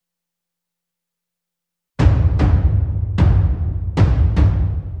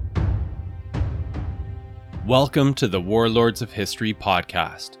Welcome to the Warlords of History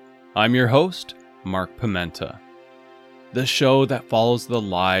podcast. I'm your host, Mark Pimenta. The show that follows the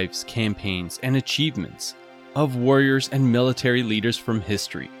lives, campaigns, and achievements of warriors and military leaders from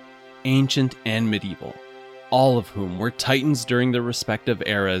history, ancient and medieval, all of whom were titans during their respective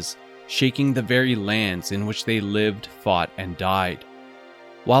eras, shaking the very lands in which they lived, fought, and died,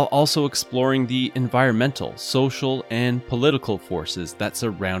 while also exploring the environmental, social, and political forces that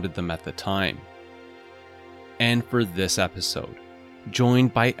surrounded them at the time. And for this episode,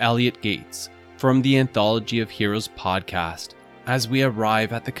 joined by Elliot Gates from the Anthology of Heroes podcast, as we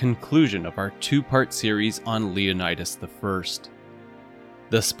arrive at the conclusion of our two-part series on Leonidas I,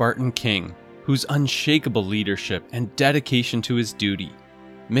 the Spartan king whose unshakable leadership and dedication to his duty,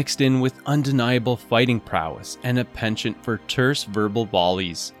 mixed in with undeniable fighting prowess and a penchant for terse verbal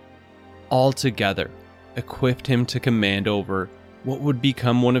volleys, all together equipped him to command over what would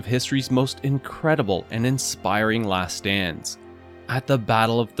become one of history's most incredible and inspiring last stands at the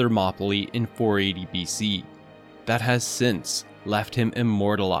Battle of Thermopylae in 480 BC that has since left him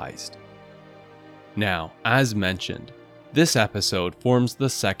immortalized. Now, as mentioned, this episode forms the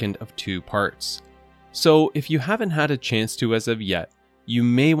second of two parts, so if you haven't had a chance to as of yet, you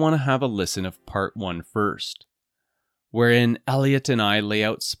may want to have a listen of part 1 first, wherein Elliot and I lay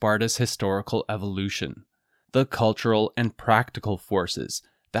out Sparta's historical evolution, the cultural and practical forces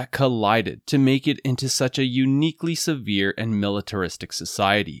that collided to make it into such a uniquely severe and militaristic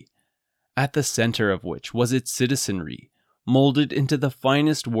society, at the center of which was its citizenry, molded into the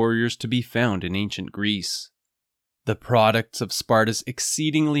finest warriors to be found in ancient Greece. The products of Sparta's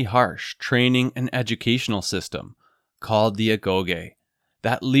exceedingly harsh training and educational system, called the agoge,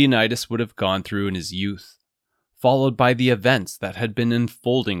 that Leonidas would have gone through in his youth, followed by the events that had been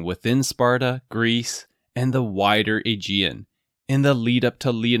unfolding within Sparta, Greece, and the wider Aegean in the lead up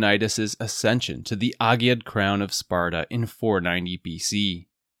to Leonidas' ascension to the Aegeid crown of Sparta in 490 BC.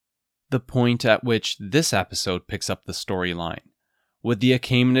 The point at which this episode picks up the storyline, with the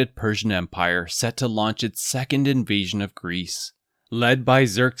Achaemenid Persian Empire set to launch its second invasion of Greece, led by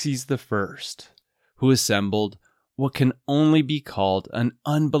Xerxes I, who assembled what can only be called an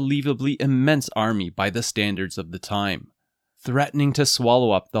unbelievably immense army by the standards of the time, threatening to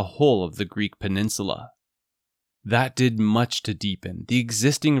swallow up the whole of the Greek peninsula. That did much to deepen the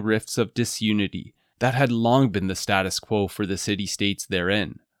existing rifts of disunity that had long been the status quo for the city-states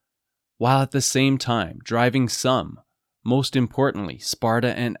therein, while at the same time driving some, most importantly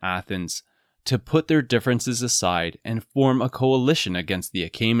Sparta and Athens, to put their differences aside and form a coalition against the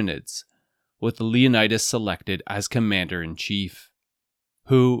Achaemenids, with Leonidas selected as commander-in-chief,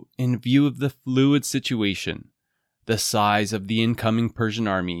 who, in view of the fluid situation, the size of the incoming Persian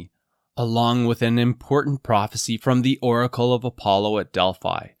army, along with an important prophecy from the oracle of Apollo at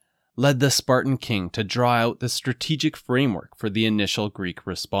Delphi, led the Spartan king to draw out the strategic framework for the initial Greek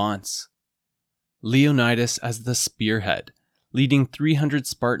response. Leonidas as the spearhead, leading 300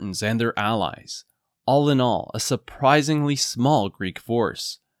 Spartans and their allies, all in all a surprisingly small Greek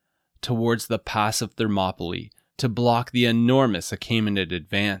force, towards the pass of Thermopylae to block the enormous Achaemenid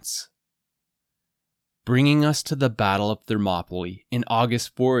advance. Bringing us to the Battle of Thermopylae in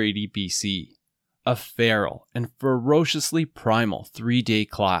August 480 BC, a feral and ferociously primal 3-day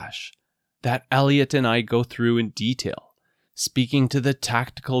clash that Elliot and I go through in detail, speaking to the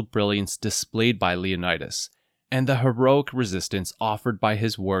tactical brilliance displayed by Leonidas and the heroic resistance offered by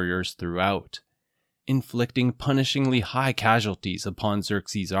his warriors throughout, inflicting punishingly high casualties upon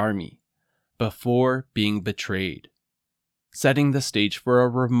Xerxes' army before being betrayed, setting the stage for a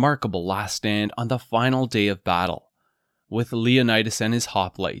remarkable last stand on the final day of battle, with Leonidas and his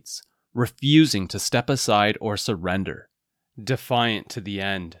hoplites refusing to step aside or surrender, defiant to the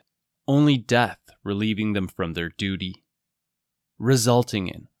end, only death relieving them from their duty, resulting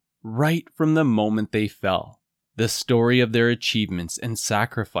in, right from the moment they fell, the story of their achievements and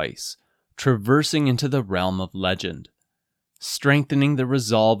sacrifice traversing into the realm of legend, strengthening the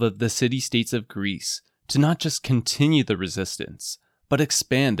resolve of the city-states of Greece to not just continue the resistance, but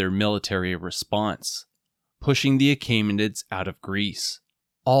expand their military response, pushing the Achaemenids out of Greece,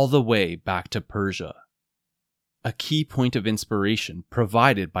 all the way back to Persia. A key point of inspiration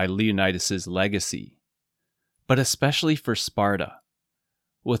provided by Leonidas' legacy, but especially for Sparta,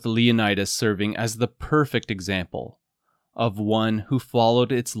 with Leonidas serving as the perfect example of one who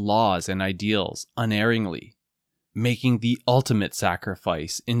followed its laws and ideals unerringly, making the ultimate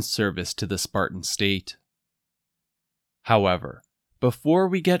sacrifice in service to the Spartan state. However, before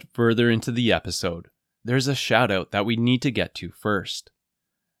we get further into the episode, there's a shout out that we need to get to first,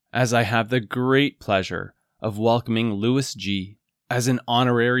 as I have the great pleasure of welcoming Louis G. as an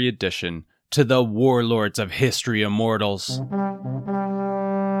honorary addition to the warlords of history immortals.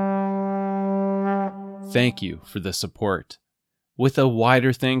 Thank you for the support, with a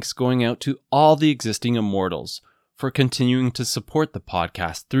wider thanks going out to all the existing immortals for continuing to support the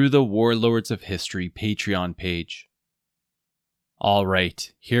podcast through the Warlords of History Patreon page.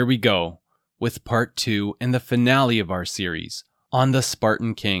 Alright, here we go, with part 2 and the finale of our series on the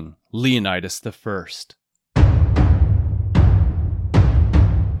Spartan king, Leonidas I.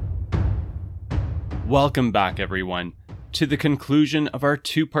 Welcome back, everyone, to the conclusion of our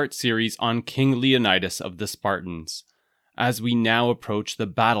two-part series on King Leonidas of the Spartans, as we now approach the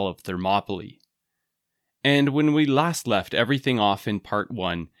Battle of Thermopylae. And when we last left everything off in part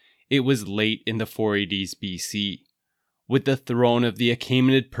 1, it was late in the 480s BC, with the throne of the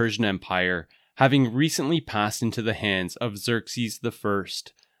Achaemenid Persian Empire having recently passed into the hands of Xerxes I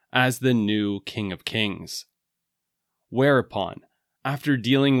as the new King of Kings. Whereupon, after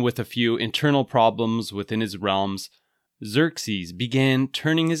dealing with a few internal problems within his realms, Xerxes began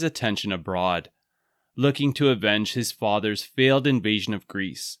turning his attention abroad, looking to avenge his father's failed invasion of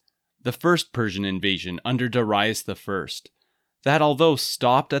Greece, the first Persian invasion under Darius I, that although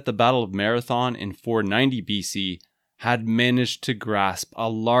stopped at the Battle of Marathon in 490 BC, had managed to grasp a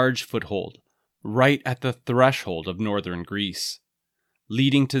large foothold right at the threshold of northern Greece,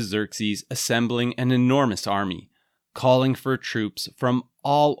 leading to Xerxes assembling an enormous army, calling for troops from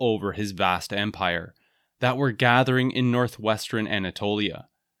all over his vast empire that were gathering in northwestern Anatolia,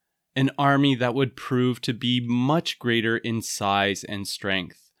 an army that would prove to be much greater in size and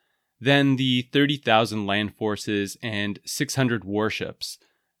strength than the 30,000 land forces and 600 warships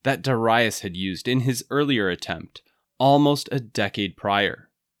that Darius had used in his earlier attempt almost a decade prior.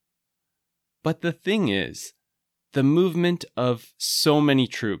 But the thing is, the movement of so many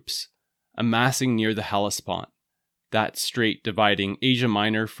troops amassing near the Hellespont, that strait dividing Asia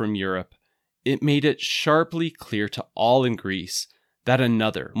Minor from Europe, it made it sharply clear to all in Greece that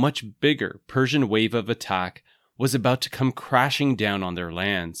another, much bigger Persian wave of attack was about to come crashing down on their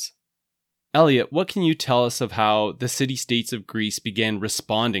lands. Elliot, what can you tell us of how the city-states of Greece began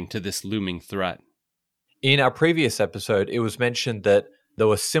responding to this looming threat? In our previous episode, it was mentioned that there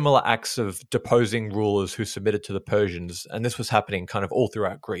were similar acts of deposing rulers who submitted to the Persians, and this was happening kind of all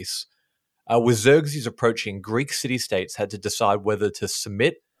throughout Greece. With Xerxes approaching, Greek city-states had to decide whether to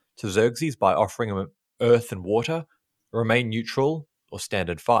submit to Xerxes by offering him earth and water, remain neutral, or stand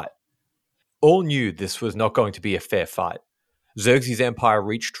and fight. All knew this was not going to be a fair fight. Xerxes' empire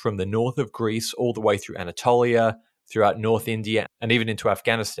reached from the north of Greece all the way through Anatolia, throughout North India, and even into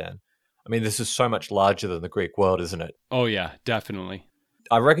Afghanistan. I mean, this is so much larger than the Greek world, isn't it? Oh yeah, definitely.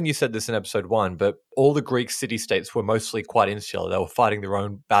 I reckon you said this in episode 1, but all the Greek city-states were mostly quite insular. They were fighting their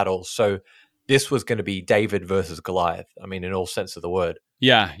own battles, so this was going to be David versus Goliath. I mean, in all sense of the word.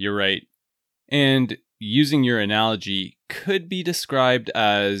 Yeah, you're right. And using your analogy, could be described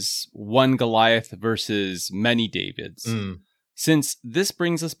as one Goliath versus many Davids. Since this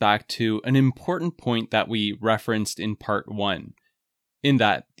brings us back to an important point that we referenced in part 1, in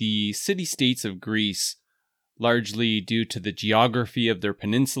that the city-states of Greece, largely due to the geography of their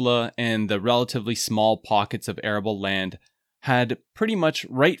peninsula and the relatively small pockets of arable land, had pretty much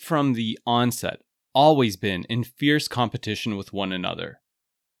right from the onset always been in fierce competition with one another.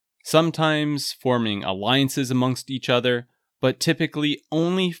 Sometimes forming alliances amongst each other, but typically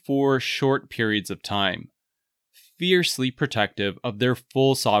only for short periods of time, fiercely protective of their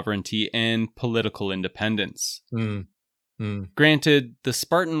full sovereignty and political independence. Granted, the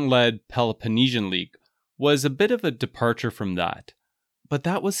Spartan-led Peloponnesian League was a bit of a departure from that, but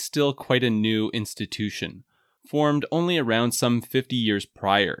that was still quite a new institution, formed only around some 50 years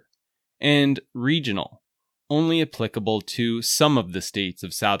prior, and regional, only applicable to some of the states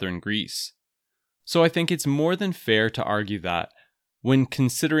of southern Greece. So I think it's more than fair to argue that, when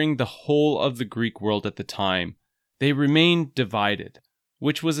considering the whole of the Greek world at the time, they remained divided,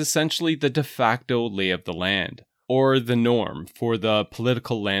 which was essentially the de facto lay of the land, or the norm for the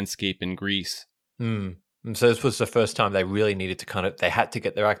political landscape in Greece. And so this was the first time they really needed to they had to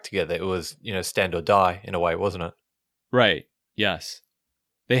get their act together. It was, stand or die in a way, wasn't it? Right, yes.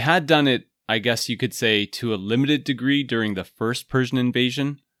 They had done it, I guess you could say, to a limited degree during the first Persian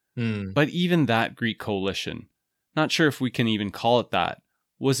invasion, but even that Greek coalition, not sure if we can even call it that,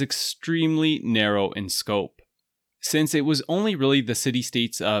 was extremely narrow in scope, since it was only really the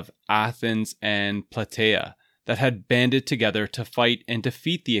city-states of Athens and Plataea that had banded together to fight and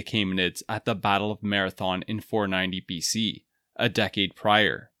defeat the Achaemenids at the Battle of Marathon in 490 BC, a decade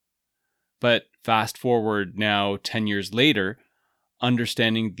prior. But fast forward now 10 years later,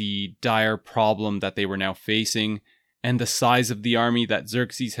 understanding the dire problem that they were now facing, and the size of the army that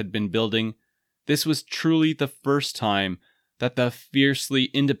Xerxes had been building, this was truly the first time that the fiercely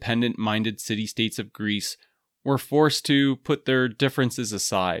independent-minded city-states of Greece were forced to put their differences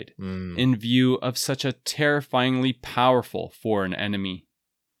aside in view of such a terrifyingly powerful foreign enemy.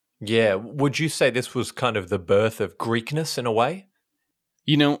 Yeah, would you say this was kind of the birth of Greekness in a way?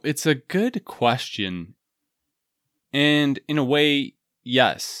 It's a good question. And in a way,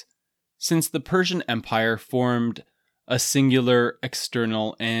 yes. Since the Persian Empire formed a singular,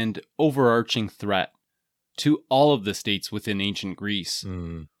 external, and overarching threat to all of the states within ancient Greece,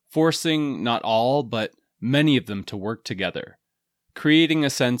 forcing not all, but many of them to work together, creating a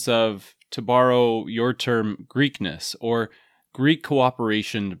sense of, to borrow your term, Greekness, or Greek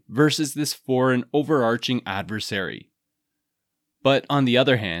cooperation versus this foreign overarching adversary. But on the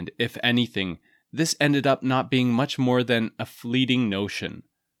other hand, if anything, this ended up not being much more than a fleeting notion,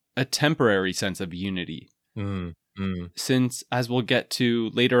 a temporary sense of unity. Since, as we'll get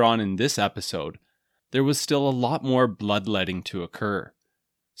to later on in this episode, there was still a lot more bloodletting to occur.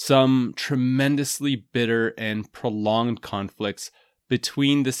 Some tremendously bitter and prolonged conflicts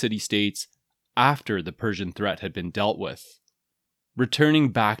between the city-states after the Persian threat had been dealt with. Returning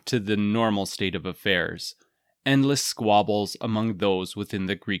back to the normal state of affairs, endless squabbles among those within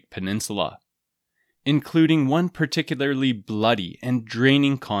the Greek peninsula, including one particularly bloody and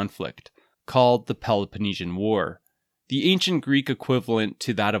draining conflict called the Peloponnesian War, the ancient Greek equivalent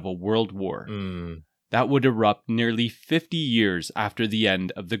to that of a world war, that would erupt nearly 50 years after the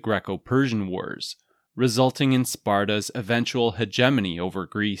end of the Greco-Persian Wars, resulting in Sparta's eventual hegemony over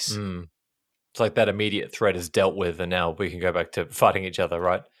Greece. It's like that immediate threat is dealt with, and now we can go back to fighting each other,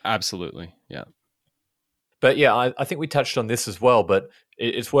 right? Absolutely, yeah. But yeah, I think we touched on this as well, but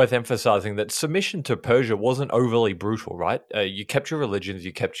it's worth emphasizing that submission to Persia wasn't overly brutal, right? You kept your religions,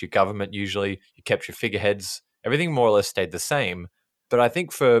 you kept your government usually, you kept your figureheads, everything more or less stayed the same. But I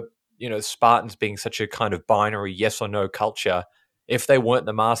think for, Spartans being such a kind of binary yes or no culture, if they weren't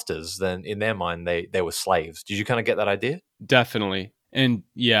the masters, then in their mind, they were slaves. Did you kind of get that idea? Definitely. And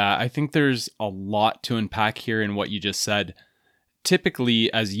yeah, I think there's a lot to unpack here in what you just said.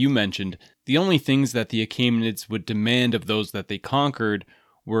 Typically, as you mentioned, the only things that the Achaemenids would demand of those that they conquered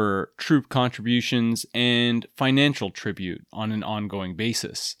were troop contributions and financial tribute on an ongoing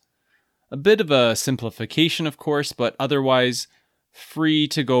basis. A bit of a simplification, of course, but otherwise free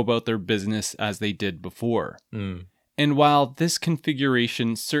to go about their business as they did before. And while this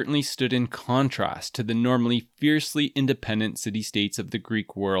configuration certainly stood in contrast to the normally fiercely independent city-states of the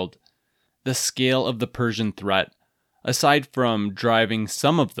Greek world, the scale of the Persian threat, aside from driving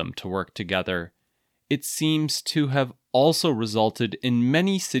some of them to work together, it seems to have also resulted in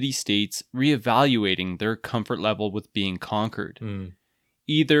many city-states reevaluating their comfort level with being conquered,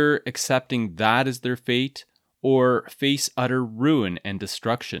 either accepting that as their fate or face utter ruin and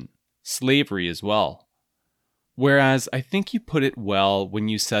destruction, slavery as well. Whereas I think you put it well when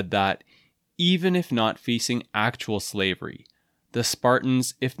you said that, even if not facing actual slavery, the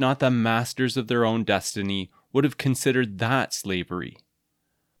Spartans, if not the masters of their own destiny, would have considered that slavery.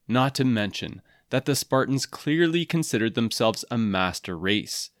 Not to mention that the Spartans clearly considered themselves a master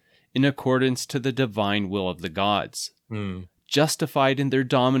race, in accordance to the divine will of the gods, justified in their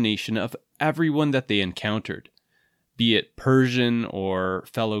domination of everyone that they encountered, be it Persian or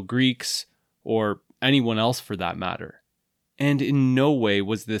fellow Greeks, or anyone else for that matter. And in no way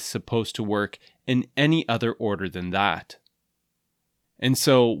was this supposed to work in any other order than that. And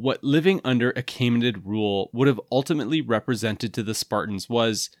so what living under Achaemenid rule would have ultimately represented to the Spartans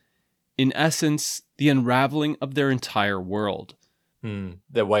was, in essence, the unraveling of their entire world.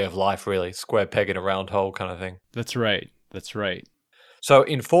 Their way of life, really. Square peg in a round hole kind of thing. That's right. That's right. So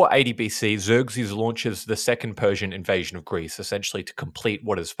in 480 BC, Xerxes launches the second Persian invasion of Greece, essentially to complete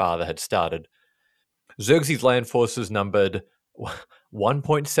what his father had started. Xerxes' land forces numbered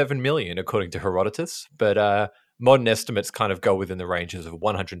 1.7 million, according to Herodotus, but modern estimates kind of go within the ranges of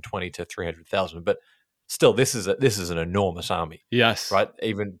 120 to 300,000. But still, this is an enormous army. Yes. Right?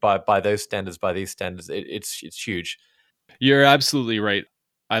 Even by those standards, by these standards, it's huge. You're absolutely right.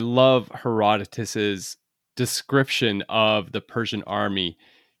 I love Herodotus's description of the Persian army.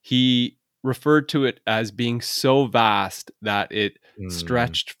 He referred to it as being so vast that it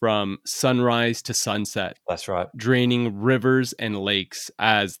stretched from sunrise to sunset. That's right. Draining rivers and lakes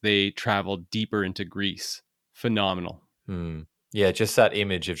as they traveled deeper into Greece. Phenomenal. Yeah, just that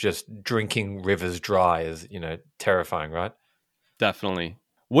image of just drinking rivers dry is, terrifying, right? Definitely.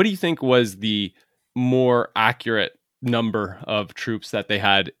 What do you think was the more accurate number of troops that they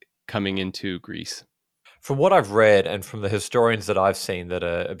had coming into Greece? From what I've read and from the historians that I've seen that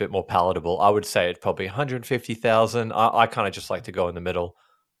are a bit more palatable, I would say it's probably 150,000. I kind of just like to go in the middle.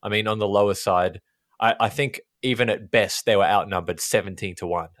 I mean, on the lower side, I think even at best they were outnumbered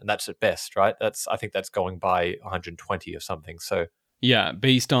 17-1, and that's at best, right? I think that's going by 120 or something. So Yeah,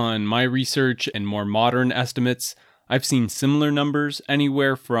 based on my research and more modern estimates, I've seen similar numbers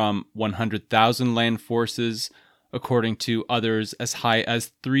anywhere from 100,000 land forces, according to others as high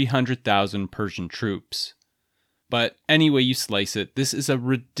as 300,000 Persian troops. But any way you slice it, this is a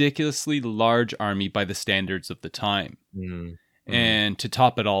ridiculously large army by the standards of the time. mm, mm, And to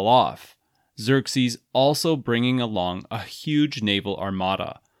top it all off, Xerxes also bringing along a huge naval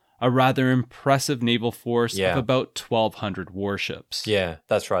armada, a rather impressive naval force of yeah, about 1,200 warships. yeah,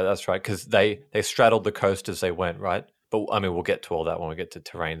 that's right, that's right. Because they straddled the coast as they went, right? But I mean, we'll get to all that when we get to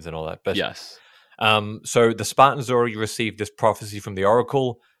terrains and all that. But Yes. so the Spartans already received this prophecy from the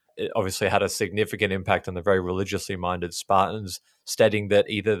oracle. It obviously had a significant impact on the very religiously minded Spartans, stating that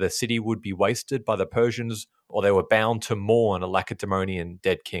either the city would be wasted by the Persians or they were bound to mourn a Lacedaemonian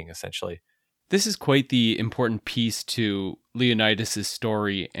dead king, essentially. This is quite the important piece to Leonidas'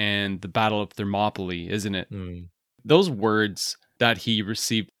 story and the Battle of Thermopylae, isn't it? Mm, Those words that he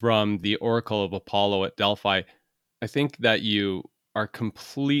received from the Oracle of Apollo at Delphi, I think that you are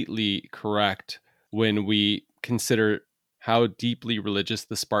completely correct when we consider how deeply religious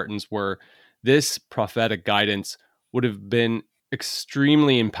the Spartans were. This prophetic guidance would have been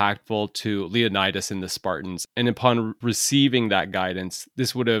extremely impactful to Leonidas and the Spartans. And upon receiving that guidance,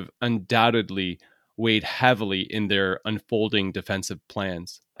 this would have undoubtedly weighed heavily in their unfolding defensive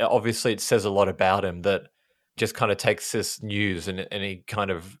plans. obviously, it says a lot about him that just kind of takes this news and he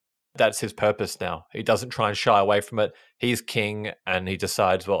kind of that's his purpose now. He doesn't try and shy away from it. He's king, and he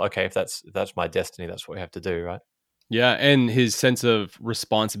decides, well, okay, if that's my destiny, that's what we have to do, right? Yeah, and his sense of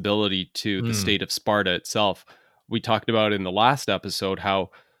responsibility to the Mm, state of Sparta itself. We talked about in the last episode how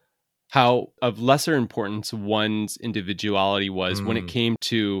of lesser importance one's individuality was when it mm, came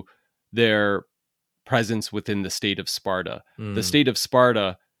to their presence within the state of Sparta. The mm, state of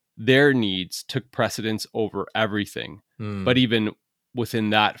Sparta, their needs took precedence over everything. But mm. even within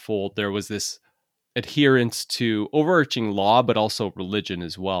that fold, there was this adherence to overarching law, but also religion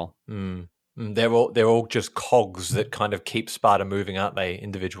as well. Mm. They're all just cogs that kind of keep Sparta moving, aren't they?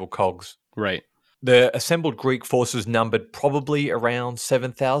 Individual cogs. Right. The assembled Greek forces numbered probably around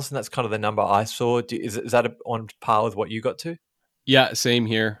 7,000. That's kind of the number I saw. Is that on par with what you got to? Yeah, same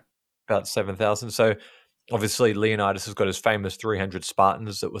here. About 7,000. So obviously Leonidas has got his famous 300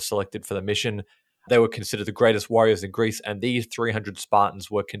 Spartans that were selected for the mission. They were considered the greatest warriors in Greece, and these 300 Spartans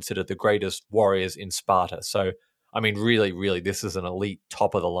were considered the greatest warriors in Sparta. So, I mean, really, really, this is an elite,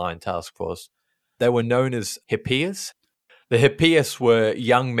 top of the line task force. They were known as Hippias. The Hippias were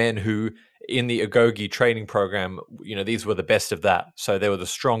young men who, in the Agoge training program, these were the best of that. So they were the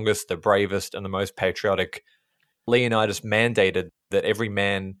strongest, the bravest, and the most patriotic. Leonidas mandated that every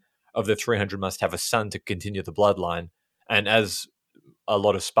man of the 300 must have a son to continue the bloodline. And as a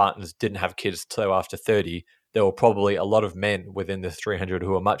lot of Spartans didn't have kids till after 30, there were probably a lot of men within the 300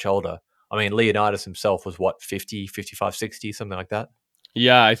 who were much older. I mean, Leonidas himself was what, 50, 55, 60, something like that?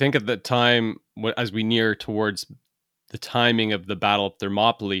 Yeah, I think at the time, as we near towards the timing of the Battle of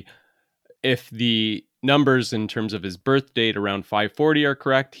Thermopylae, if the numbers in terms of his birth date around 540 are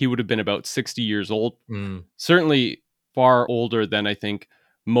correct, he would have been about 60 years old. Mm, Certainly far older than I think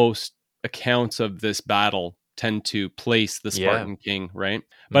most accounts of this battle tend to place the yeah. Spartan king, right?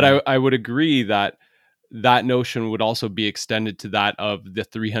 But Mm, I would agree that that notion would also be extended to that of the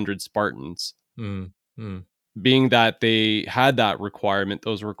 300 Spartans, mm, mm, being that they had that requirement,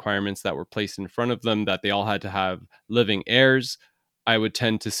 those requirements that were placed in front of them, that they all had to have living heirs. I would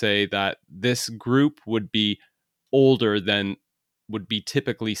tend to say that this group would be older than would be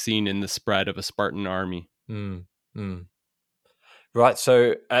typically seen in the spread of a Spartan army. mm, mm. Right.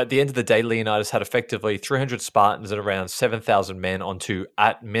 So at the end of the day, Leonidas had effectively 300 Spartans and around 7,000 men onto,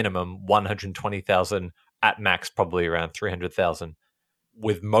 at minimum, 120,000, at max, probably around 300,000,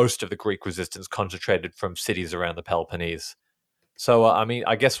 with most of the Greek resistance concentrated from cities around the Peloponnese. So, I mean,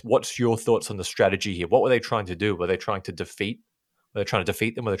 I guess what's your thoughts on the strategy here? What were they trying to do? Were they trying to defeat? Were they trying to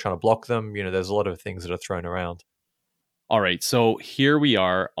defeat them? Were they trying to block them? There's a lot of things that are thrown around. All right, so here we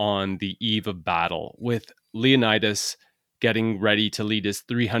are on the eve of battle with Leonidas getting ready to lead his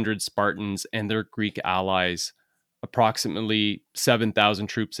 300 Spartans and their Greek allies, approximately 7,000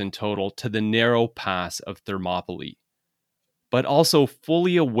 troops in total, to the narrow pass of Thermopylae, but also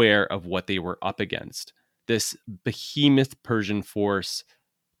fully aware of what they were up against. This behemoth Persian force,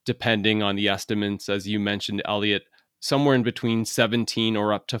 depending on the estimates, as you mentioned, Elliot, somewhere in between 17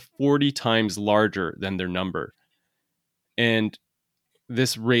 or up to 40 times larger than their number. And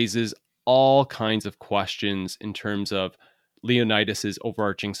this raises all kinds of questions in terms of Leonidas's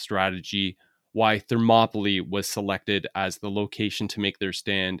overarching strategy, why Thermopylae was selected as the location to make their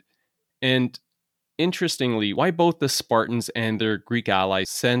stand, and interestingly, why both the Spartans and their Greek allies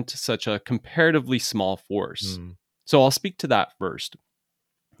sent such a comparatively small force. Mm. So I'll speak to that first.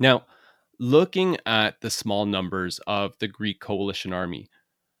 Now, looking at the small numbers of the Greek coalition army,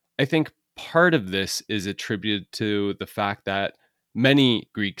 I think part of this is attributed to the fact that many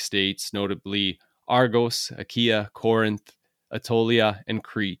Greek states, notably Argos, Achaia, Corinth, Aetolia, and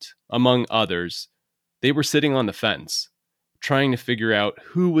Crete, among others, they were sitting on the fence, trying to figure out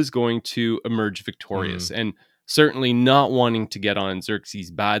who was going to emerge victorious, Mm. and certainly not wanting to get on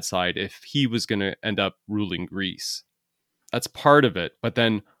Xerxes' bad side if he was going to end up ruling Greece. That's part of it. But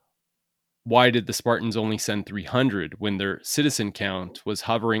then why did the Spartans only send 300 when their citizen count was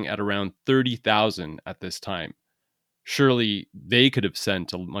hovering at around 30,000 at this time? Surely they could have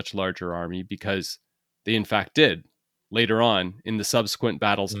sent a much larger army, because they in fact did later on in the subsequent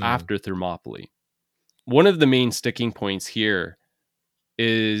battles Mm. after Thermopylae. One of the main sticking points here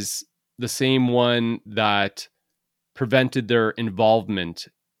is the same one that prevented their involvement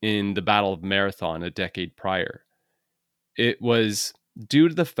in the Battle of Marathon a decade prior. It was due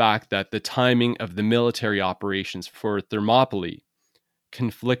to the fact that the timing of the military operations for Thermopylae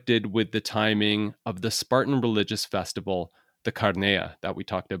conflicted with the timing of the Spartan religious festival, the Carneia, that we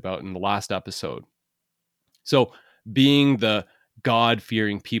talked about in the last episode. So, being the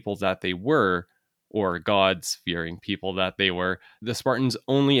God-fearing people that they were, or gods-fearing people that they were, the Spartans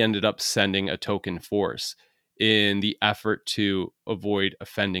only ended up sending a token force in the effort to avoid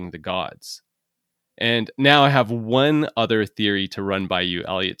offending the gods. And now I have one other theory to run by you,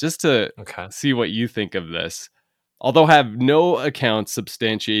 Elliot, just to Okay. see what you think of this. Although I have no accounts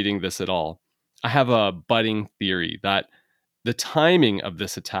substantiating this at all, I have a budding theory that the timing of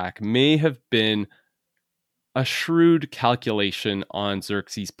this attack may have been a shrewd calculation on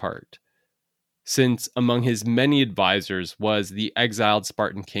Xerxes' part, since among his many advisors was the exiled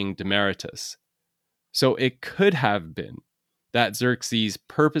Spartan king Demaratus. So it could have been that Xerxes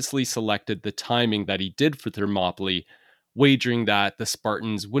purposely selected the timing that he did for Thermopylae, wagering that the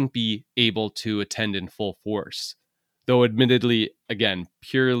Spartans wouldn't be able to attend in full force. Though admittedly, again,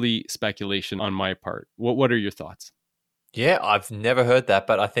 purely speculation on my part. What are your thoughts? Yeah, I've never heard that,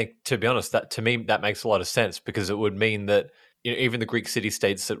 but I think, to be honest, that to me that makes a lot of sense, because it would mean that, even the Greek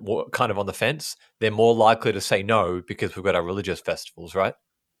city-states that were kind of on the fence, they're more likely to say no because we've got our religious festivals, right?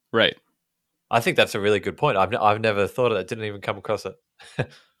 Right. I think that's a really good point. I've never thought of that. Didn't even come across it.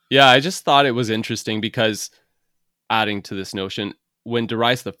 Yeah, I just thought it was interesting because, adding to this notion, when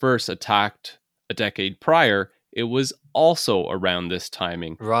Darius the First attacked a decade prior, it was also around this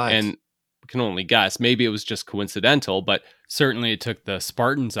timing. Right. And we can only guess. Maybe it was just coincidental, but certainly it took the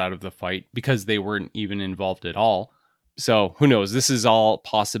Spartans out of the fight because they weren't even involved at all. So who knows? This is all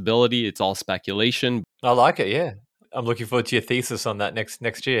possibility. It's all speculation. I like it. Yeah, I'm looking forward to your thesis on that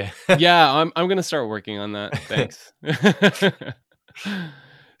next year. Yeah, I'm gonna start working on that. Thanks. No.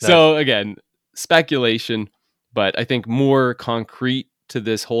 So again, speculation, but I think more concrete to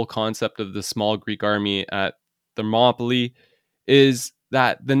this whole concept of the small Greek army at Thermopylae is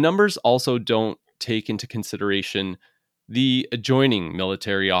that the numbers also don't take into consideration the adjoining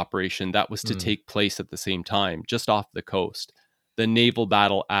military operation that was to Mm. take place at the same time, just off the coast, the naval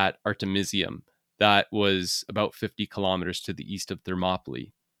battle at Artemisium, that was about 50 kilometers to the east of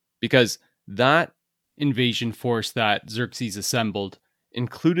Thermopylae. Because that invasion force that Xerxes assembled,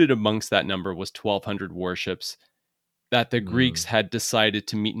 included amongst that number was 1,200 warships that the Greeks Mm. had decided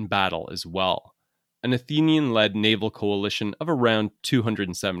to meet in battle as well. An Athenian-led naval coalition of around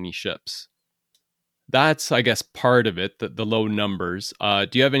 270 ships. That's, I guess, part of it, the low numbers. Do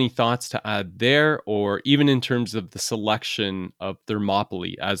you have any thoughts to add there, or even in terms of the selection of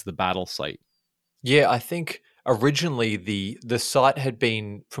Thermopylae as the battle site? Yeah, I think originally the site had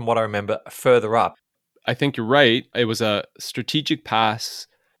been, from what I remember, further up. I think you're right. It was a strategic pass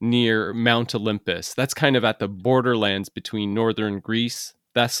near Mount Olympus. That's kind of at the borderlands between northern Greece,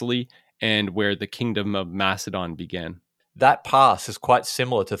 Thessaly, and where the kingdom of Macedon began. That pass is quite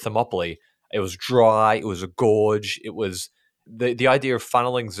similar to Thermopylae. It was dry. It was a gorge. It was the idea of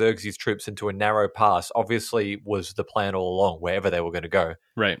funneling Xerxes' troops into a narrow pass. Obviously, was the plan all along, wherever they were going to go.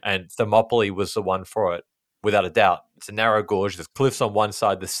 Right. And Thermopylae was the one for it, without a doubt. It's a narrow gorge. There's cliffs on one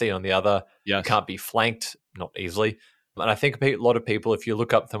side, the sea on the other. Yes. You can't be flanked, not easily. And I think a lot of people, if you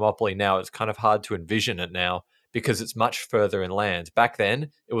look up Thermopylae now, it's kind of hard to envision it now because it's much further inland. Back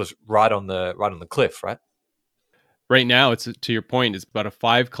then, it was right on the cliff, right? Right now, it's to your point, it's about a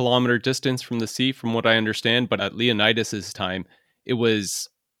 5 kilometer distance from the sea, from what I understand. But at Leonidas's time, it was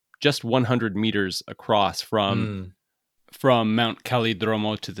just 100 meters across Mm, from Mount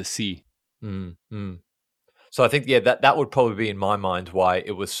Calidromo to the sea. mm, mm. So I think, yeah, that would probably be in my mind why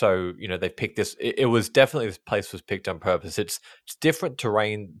it was so, they picked this. It was definitely, this place was picked on purpose. It's different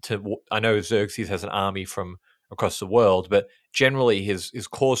terrain I know Xerxes has an army from across the world, but generally his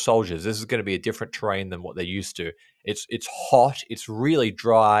core soldiers, this is going to be a different terrain than what they're used to. It's hot, it's really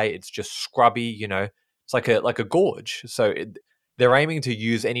dry, it's just scrubby, it's like a gorge. So they're aiming to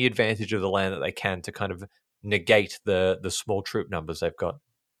use any advantage of the land that they can to kind of negate the small troop numbers they've got.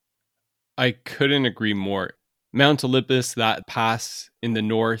 I couldn't agree more. Mount Olympus, that pass in the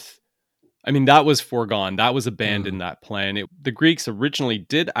north, I mean, that was foregone. That was Mm, abandoned, that plan. The Greeks originally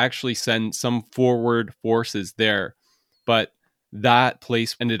did actually send some forward forces there, but that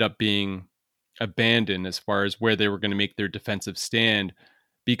place ended up being abandoned as far as where they were going to make their defensive stand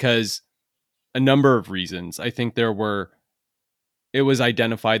because a number of reasons. I think it was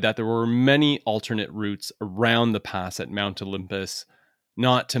identified that there were many alternate routes around the pass at Mount Olympus,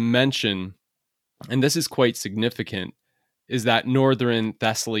 not to mention, and this is quite significant, is that northern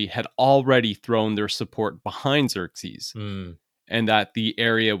Thessaly had already thrown their support behind Xerxes, mm, and that the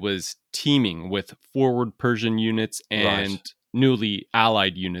area was teeming with forward Persian units right. and newly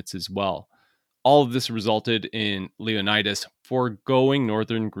allied units as well. All of this resulted in Leonidas foregoing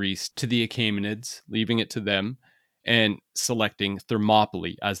northern Greece to the Achaemenids, leaving it to them, and selecting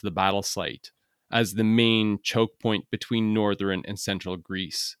Thermopylae as the battle site, as the main choke point between northern and central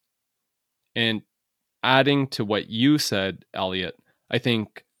Greece. And adding to what you said, Elliot, I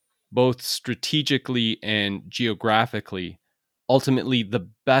think both strategically and geographically, ultimately the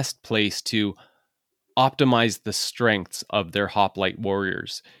best place to optimize the strengths of their hoplite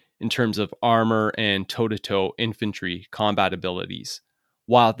warriors in terms of armor and toe to toe infantry combat abilities,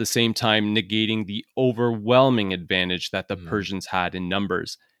 while at the same time negating the overwhelming advantage that the Mm, Persians had in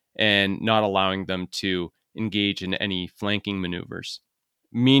numbers and not allowing them to engage in any flanking maneuvers.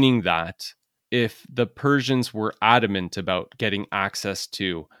 Meaning that if the Persians were adamant about getting access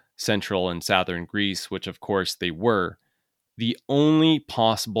to central and southern Greece, which of course they were, the only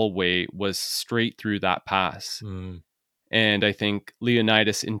possible way was straight through that pass. mm. And I think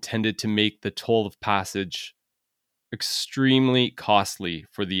Leonidas intended to make the toll of passage extremely costly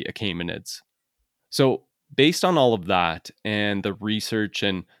for the Achaemenids. So, based on all of that and the research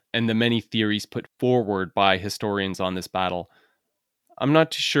and the many theories put forward by historians on this battle, I'm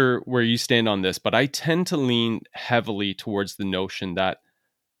not too sure where you stand on this, but I tend to lean heavily towards the notion that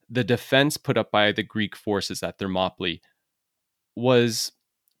the defense put up by the Greek forces at Thermopylae was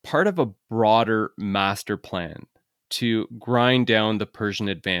part of a broader master plan to grind down the Persian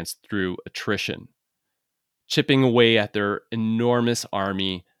advance through attrition, chipping away at their enormous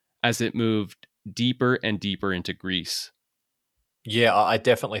army as it moved deeper and deeper into Greece. Yeah, I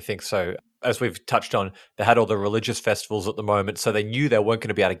definitely think so. As we've touched on, they had all the religious festivals at the moment, so they knew they weren't going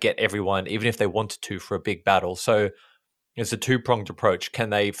to be able to get everyone, even if they wanted to, for a big battle. So it's a two-pronged approach. Can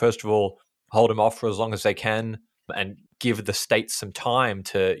they, first of all, hold them off for as long as they can and give the states some time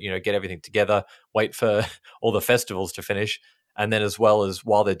to, get everything together, wait for all the festivals to finish, and then as well as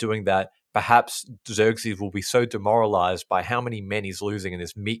while they're doing that, perhaps Xerxes will be so demoralized by how many men he's losing in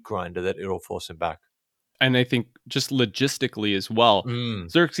this meat grinder that it'll force him back. And I think just logistically as well, Mm,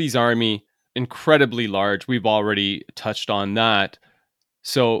 Xerxes' army, incredibly large. We've already touched on that.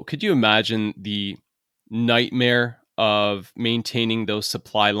 So could you imagine the nightmare of maintaining those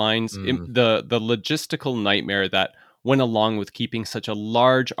supply lines, mm, the logistical nightmare that went along with keeping such a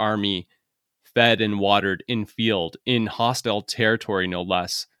large army fed and watered in field in hostile territory, no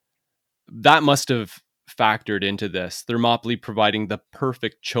less? That must have factored into this. Thermopylae providing the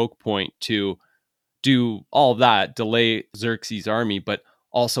perfect choke point to do all that, delay Xerxes' army, but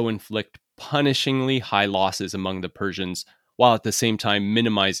also inflict punishingly high losses among the Persians, while at the same time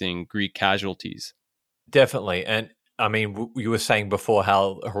minimizing Greek casualties. definitely. And I mean, you were saying before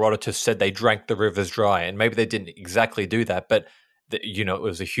how Herodotus said they drank the rivers dry, and maybe they didn't exactly do that, but it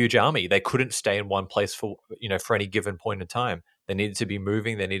was a huge army. They couldn't stay in one place for any given point in time. They needed to be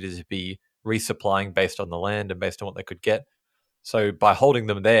moving. They needed to be resupplying based on the land and based on what they could get. So by holding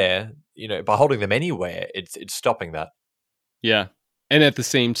them there, by holding them anywhere, it's stopping that. Yeah. And at the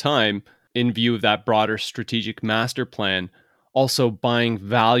same time, in view of that broader strategic master plan, also buying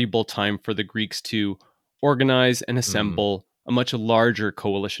valuable time for the Greeks to organize and Mm, assemble a much larger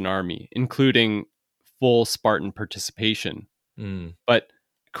coalition army, including full Spartan participation. mm, But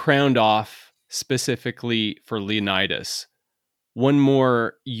crowned off specifically for Leonidas, one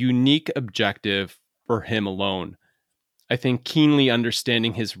more unique objective for him alone, I think keenly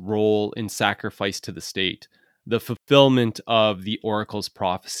understanding his role in sacrifice to the state, the fulfillment of the oracle's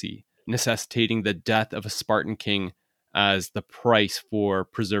prophecy, necessitating the death of a Spartan king as the price for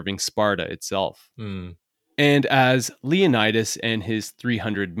preserving Sparta itself. Mm. And as Leonidas and his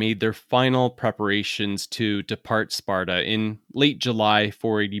 300 made their final preparations to depart Sparta in late July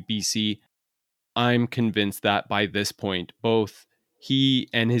 480 BC, I'm convinced that by this point, both he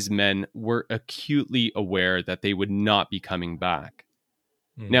and his men were acutely aware that they would not be coming back.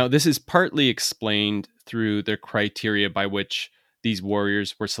 Mm. Now, this is partly explained through the criteria by which these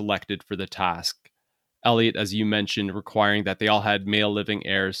warriors were selected for the task. Elliot, as you mentioned, requiring that they all had male living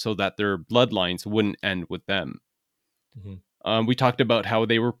heirs so that their bloodlines wouldn't end with them. Mm-hmm. We talked about how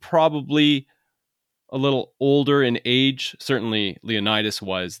they were probably a little older in age, certainly Leonidas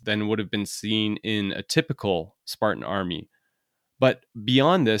was, than would have been seen in a typical Spartan army. But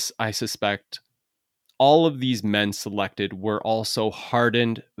beyond this, I suspect all of these men selected were also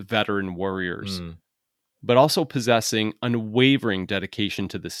hardened veteran warriors, Mm. but also possessing unwavering dedication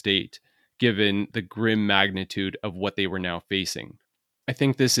to the state, given the grim magnitude of what they were now facing. I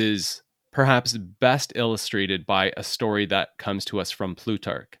think this is perhaps best illustrated by a story that comes to us from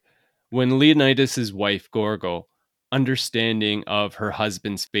Plutarch. When Leonidas' wife Gorgo, understanding of her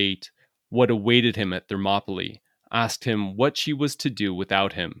husband's fate, what awaited him at Thermopylae, asked him what she was to do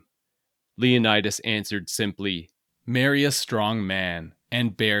without him. Leonidas answered simply, "Marry a strong man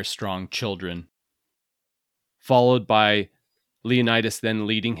and bear strong children," followed by Leonidas then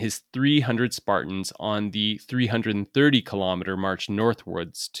leading his 300 Spartans on the 330-kilometer march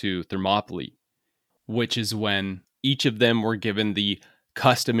northwards to Thermopylae, which is when each of them were given the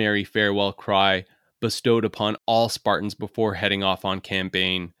customary farewell cry bestowed upon all Spartans before heading off on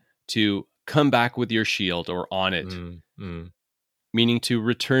campaign to come back with your shield or on it, meaning to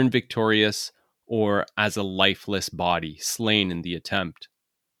return victorious or as a lifeless body slain in the attempt.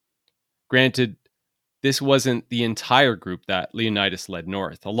 Granted, this wasn't the entire group that Leonidas led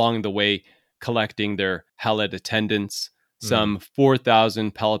north, along the way collecting their Helid attendants, some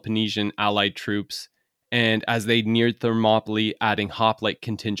 4,000 Peloponnesian allied troops, and as they neared Thermopylae, adding hoplite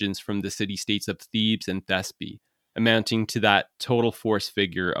contingents from the city-states of Thebes and Thespe, amounting to that total force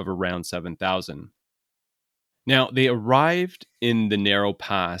figure of around 7,000. Now, they arrived in the narrow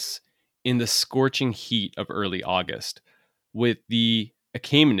pass in the scorching heat of early August, with the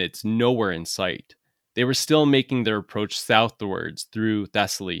Achaemenids nowhere in sight. They were still making their approach southwards through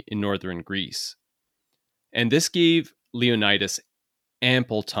Thessaly in northern Greece. And this gave Leonidas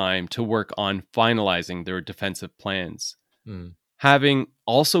ample time to work on finalizing their defensive plans, having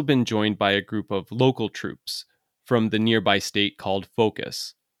also been joined by a group of local troops from the nearby state called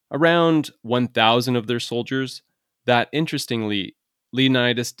Phocis, around 1,000 of their soldiers that, interestingly,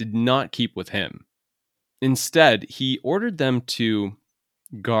 Leonidas did not keep with him. Instead, he ordered them to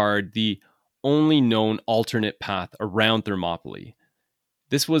guard the only known alternate path around Thermopylae.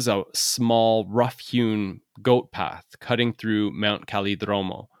 This was a small, rough-hewn goat path cutting through Mount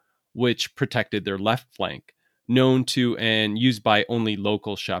Kallidromo, which protected their left flank, known to and used by only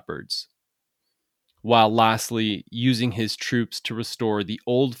local shepherds. While lastly, using his troops to restore the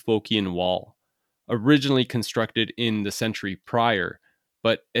old Phocian wall, originally constructed in the century prior,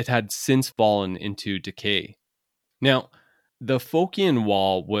 but it had since fallen into decay. Now, the Phocian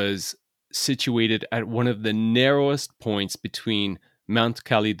wall was situated at one of the narrowest points between Mount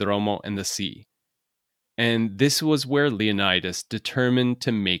Kallidromo and the sea, and this was where Leonidas determined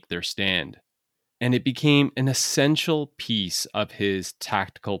to make their stand, and it became an essential piece of his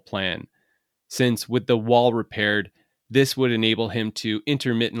tactical plan, since with the wall repaired, this would enable him to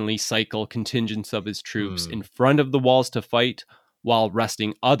intermittently cycle contingents of his troops in front of the walls to fight, while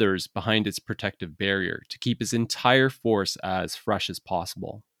resting others behind its protective barrier to keep his entire force as fresh as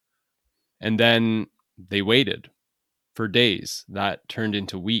possible. And then they waited for days that turned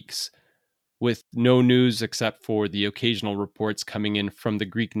into weeks, with no news except for the occasional reports coming in from the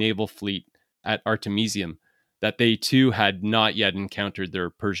Greek naval fleet at Artemisium that they too had not yet encountered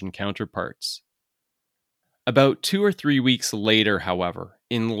their Persian counterparts. About 2 or 3 weeks later, however,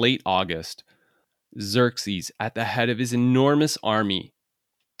 in late August, Xerxes, at the head of his enormous army,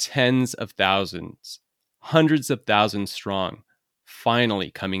 tens of thousands, hundreds of thousands strong, finally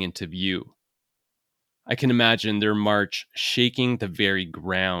coming into view. I can imagine their march shaking the very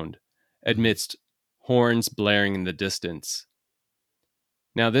ground amidst horns blaring in the distance.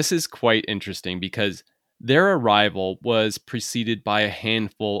 Now, this is quite interesting because their arrival was preceded by a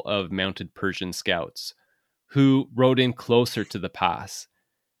handful of mounted Persian scouts who rode in closer to the pass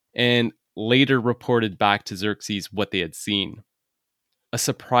and later reported back to Xerxes what they had seen. A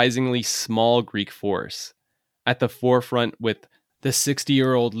surprisingly small Greek force, at the forefront with the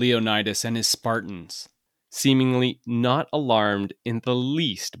 60-year-old Leonidas and his Spartans, seemingly not alarmed in the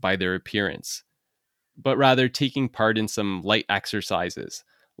least by their appearance, but rather taking part in some light exercises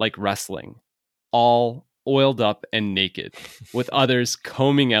like wrestling, all oiled up and naked, with others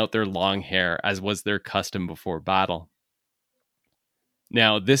combing out their long hair as was their custom before battle.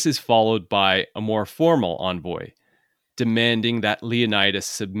 Now, this is followed by a more formal envoy, demanding that Leonidas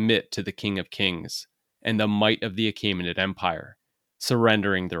submit to the King of Kings and the might of the Achaemenid Empire,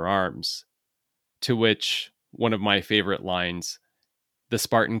 surrendering their arms. To which, one of my favorite lines, the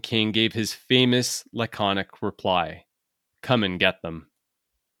Spartan king gave his famous laconic reply, "Come and get them."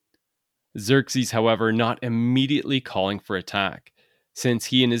 Xerxes, however, not immediately calling for attack, since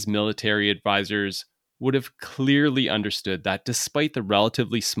he and his military advisors would have clearly understood that despite the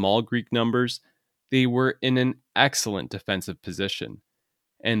relatively small Greek numbers, they were in an excellent defensive position,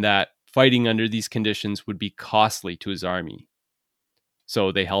 and that fighting under these conditions would be costly to his army.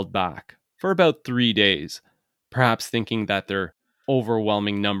 So they held back for about 3 days, perhaps thinking that their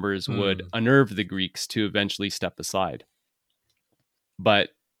overwhelming numbers would unnerve the Greeks to eventually step aside.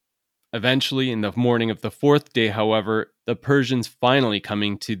 But eventually, in the morning of the 4th day, however, the Persians finally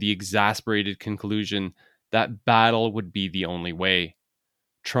coming to the exasperated conclusion that battle would be the only way,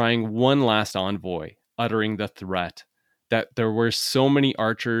 trying one last envoy, uttering the threat that there were so many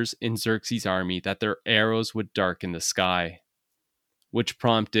archers in Xerxes' army that their arrows would darken the sky, which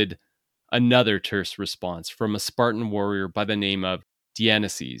prompted another terse response from a Spartan warrior by the name of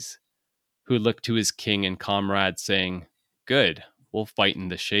Dionysius, who looked to his king and comrades saying, "Good, we'll fight in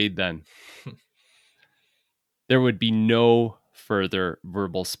the shade then." There would be no further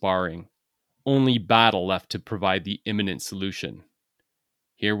verbal sparring, only battle left to provide the imminent solution.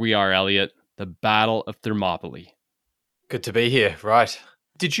 Here we are, Elliot, the Battle of Thermopylae. Good to be here, right.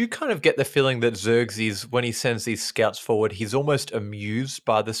 Did you kind of get the feeling that Xerxes, when he sends these scouts forward, he's almost amused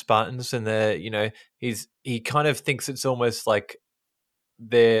by the Spartans, and he kind of thinks it's almost like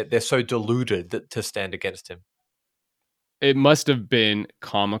they're so deluded to stand against him? It must have been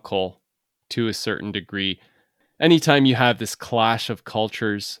comical to a certain degree. Anytime you have this clash of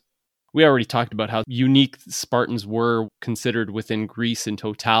cultures, we already talked about how unique Spartans were considered within Greece in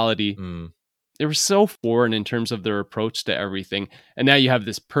totality. They were so foreign in terms of their approach to everything. And now you have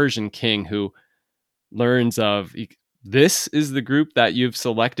this Persian king who learns of, this is the group that you've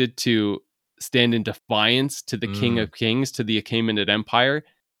selected to stand in defiance to the King of Kings, to the Achaemenid Empire.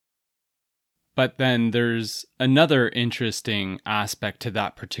 But then there's another interesting aspect to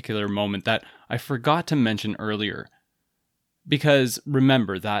that particular moment that I forgot to mention earlier. Because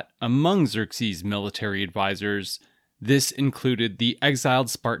remember that among Xerxes' military advisors, this included the exiled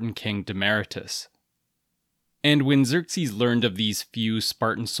Spartan king Demaratus. And when Xerxes learned of these few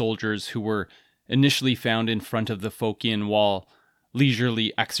Spartan soldiers who were initially found in front of the Phocian wall,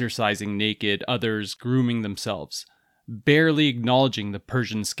 leisurely exercising naked, others grooming themselves, barely acknowledging the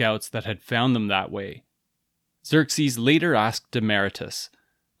Persian scouts that had found them that way, Xerxes later asked Demaratus,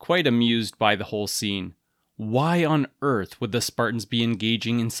 quite amused by the whole scene, why on earth would the Spartans be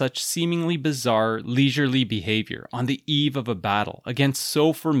engaging in such seemingly bizarre, leisurely behavior on the eve of a battle against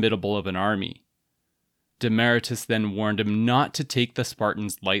so formidable of an army? Demaratus then warned him not to take the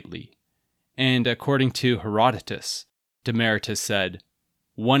Spartans lightly, and according to Herodotus, Demaratus said,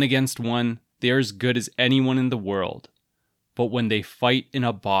 "One against one, they are as good as anyone in the world, but when they fight in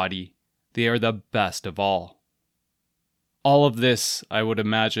a body, they are the best of all." All of this, I would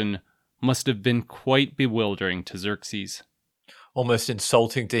imagine, must have been quite bewildering to Xerxes. Almost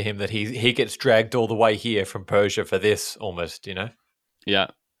insulting to him that he gets dragged all the way here from Persia for this, almost,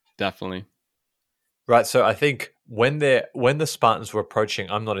 Yeah, definitely. Right, so I think when the Spartans were approaching,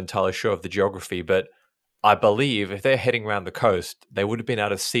 I'm not entirely sure of the geography, but I believe if they're heading around the coast, they would have been able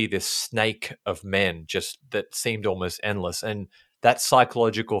to see this snake of men just that seemed almost endless. And that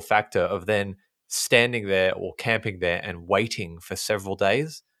psychological factor of then standing there or camping there and waiting for several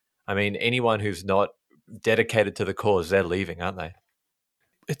days. I mean, anyone who's not dedicated to the cause, they're leaving, aren't they?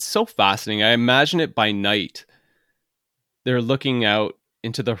 It's so fascinating. I imagine it by night. They're looking out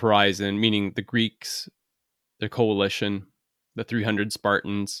into the horizon, meaning the Greeks, the coalition, the 300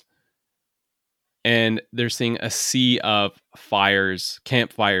 Spartans, and they're seeing a sea of fires,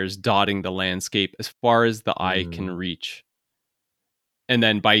 campfires dotting the landscape as far as the eye can reach. And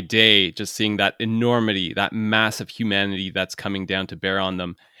then by day, just seeing that enormity, that massive humanity that's coming down to bear on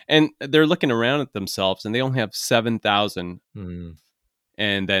them. And they're looking around at themselves and they only have 7,000.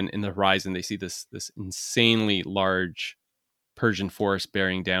 And then in the horizon, they see this insanely large Persian force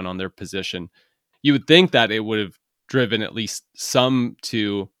bearing down on their position. You would think that it would have driven at least some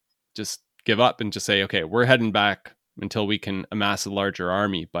to just give up and just say, okay, we're heading back until we can amass a larger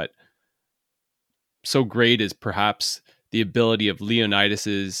army. But so great is perhaps the ability of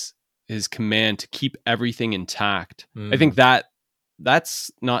Leonidas's his command to keep everything intact. I think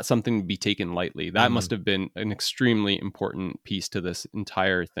that's not something to be taken lightly. That must have been an extremely important piece to this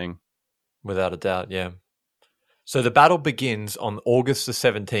entire thing. Without a doubt, yeah. So the battle begins on August the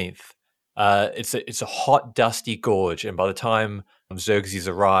 17th. It's a hot, dusty gorge, and by the time Xerxes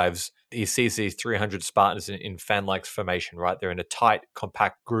arrives, he sees these 300 Spartans in phalanx formation, right? They're in a tight,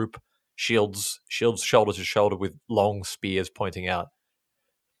 compact group, shields shoulder to shoulder with long spears pointing out.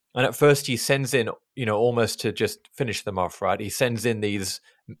 And at first he sends in, almost to just finish them off, right? He sends in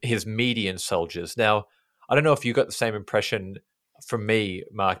his median soldiers. Now, I don't know if you got the same impression from me,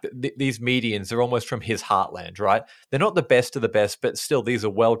 Mark. These medians are almost from his heartland, right? They're not the best of the best, but still, these are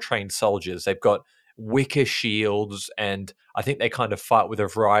well-trained soldiers. They've got wicker shields, and I think they kind of fight with a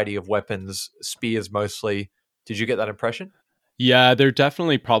variety of weapons, spears mostly. Did you get that impression? Yeah, they're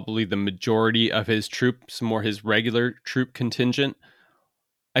definitely probably the majority of his troops, more his regular troop contingent.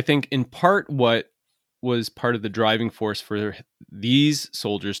 I think in part what was part of the driving force for these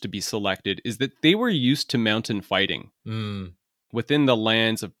soldiers to be selected is that they were used to mountain fighting. Within the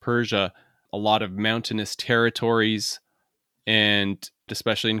lands of Persia, a lot of mountainous territories, and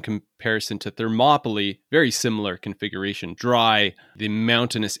especially in comparison to Thermopylae, very similar configuration. Dry, the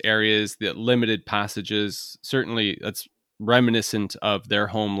mountainous areas, the limited passages, certainly that's reminiscent of their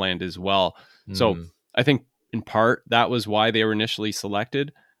homeland as well. So I think in part that was why they were initially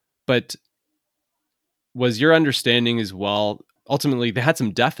selected. But was your understanding as well, ultimately they had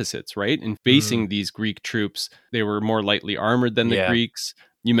some deficits, right? In facing these Greek troops, they were more lightly armored than the Greeks.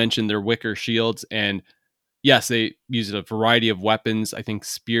 You mentioned their wicker shields, and yes, they used a variety of weapons, I think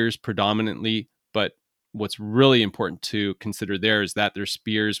spears predominantly, but what's really important to consider there is that their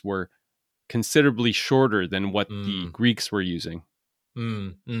spears were considerably shorter than what the Greeks were using.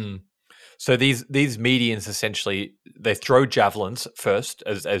 So these medians essentially, they throw javelins first,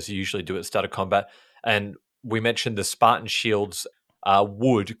 as you usually do at the start of combat. And we mentioned the Spartan shields are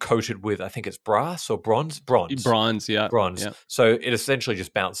wood coated with, I think it's brass or bronze? Bronze, yeah. Bronze. Yeah. So it essentially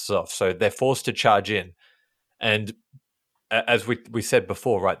just bounces off. So they're forced to charge in. And as we said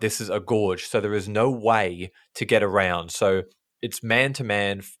before, right, this is a gorge. So there is no way to get around. So it's man to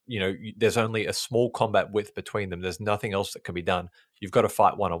man. There's only a small combat width between them. There's nothing else that can be done. You've got to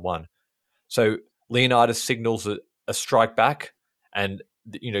fight one-on-one. So Leonidas signals a strike back, and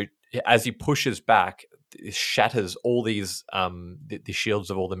as he pushes back, it shatters all these the shields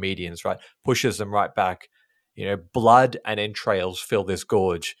of all the medians, right? Pushes them right back. Blood and entrails fill this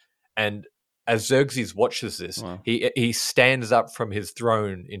gorge, and as Xerxes watches this, Wow. he stands up from his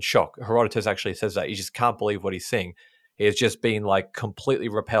throne in shock. Herodotus actually says that he just can't believe what he's seeing. He has just been completely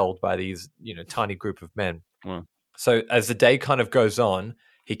repelled by these tiny group of men. Wow. So as the day kind of goes on,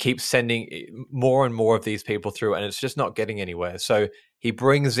 he keeps sending more and more of these people through, and it's just not getting anywhere. So he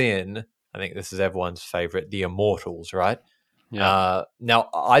brings in, I think this is everyone's favorite, the Immortals, right? Yeah. Now,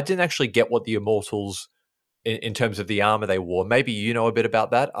 I didn't actually get what the Immortals, in terms of the armor they wore. Maybe you know a bit about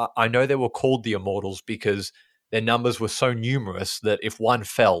that. I know they were called the Immortals because their numbers were so numerous that if one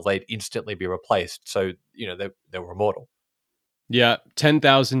fell, they'd instantly be replaced. So, they were immortal. Yeah,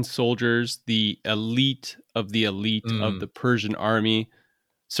 10,000 soldiers, the elite of the Persian army,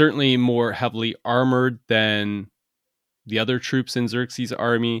 certainly more heavily armored than the other troops in Xerxes'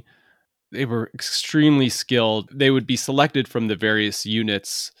 army. They were extremely skilled. They would be selected from the various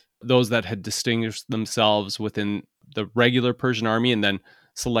units, those that had distinguished themselves within the regular Persian army, and then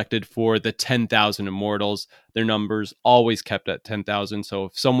selected for the 10,000 immortals. Their numbers always kept at 10,000. So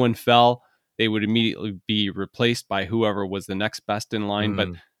if someone fell, they would immediately be replaced by whoever was the next best in line. But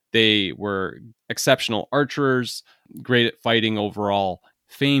they were exceptional archers, great at fighting overall,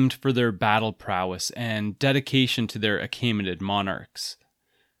 famed for their battle prowess and dedication to their Achaemenid monarchs,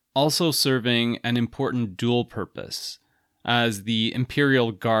 also serving an important dual purpose as the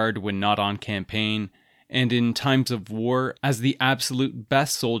imperial guard when not on campaign, and in times of war as the absolute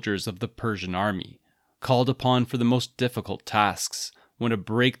best soldiers of the Persian army, called upon for the most difficult tasks when a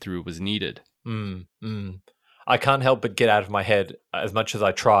breakthrough was needed. I can't help but get out of my head, as much as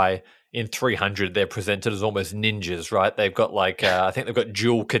I try. In 300, they're presented as almost ninjas, right? They've got I think they've got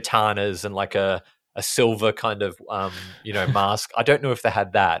dual katanas and a silver kind of mask. I don't know if they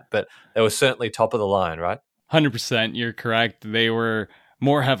had that, but they were certainly top of the line, right? 100%, you're correct. They were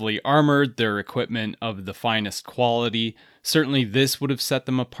more heavily armored, their equipment of the finest quality. Certainly this would have set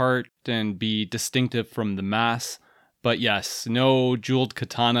them apart and be distinctive from the mass. But yes, no jeweled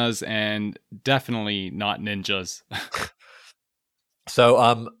katanas and definitely not ninjas.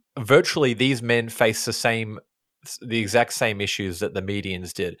 So virtually these men face the exact same issues that the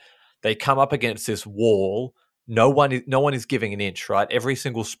Medians did. They come up against this wall. No one is giving an inch, right? Every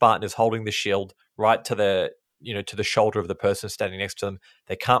single Spartan is holding the shield right to the shoulder of the person standing next to them.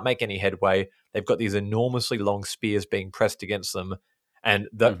 They can't make any headway. They've got these enormously long spears being pressed against them, and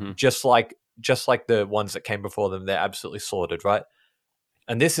Hmm. just like the ones that came before them, they're absolutely slaughtered, right?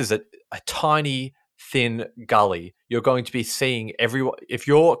 And this is a tiny, thin gully. You're going to be seeing everyone. If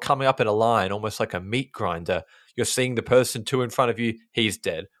you're coming up in a line, almost like a meat grinder, you're seeing the person two in front of you, he's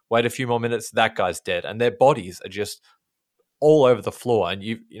dead. Wait a few more minutes, that guy's dead. And their bodies are just all over the floor. And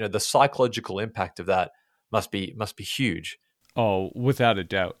the psychological impact of that must be huge. Oh, without a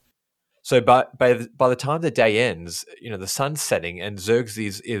doubt. So by the time the day ends, the sun's setting and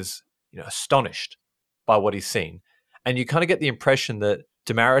Xerxes is astonished by what he's seen, and you kind of get the impression that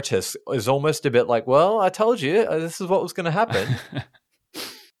Demaratus is almost a bit like, "Well, I told you this is what was going to happen."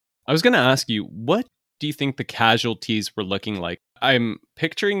 I was going to ask you, what do you think the casualties were looking like? I'm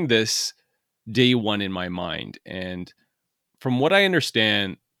picturing this day one in my mind. And from what I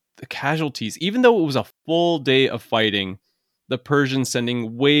understand, the casualties, even though it was a full day of fighting, the Persians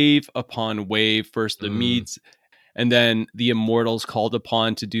sending wave upon wave, first the Mm, Medes, and then the Immortals called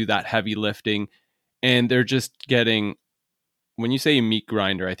upon to do that heavy lifting. And they're just getting, when you say meat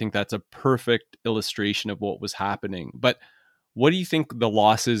grinder, I think that's a perfect illustration of what was happening. But what do you think the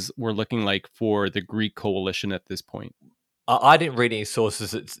losses were looking like for the Greek coalition at this point? I didn't read any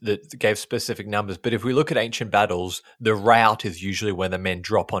sources that gave specific numbers, but if we look at ancient battles, the rout is usually when the men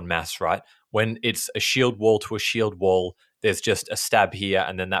drop en masse, right? When it's a shield wall to a shield wall, there's just a stab here,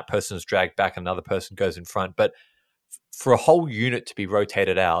 and then that person's dragged back, another person goes in front. But for a whole unit to be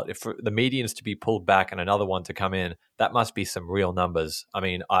rotated out, if for the medians to be pulled back and another one to come in, that must be some real numbers. I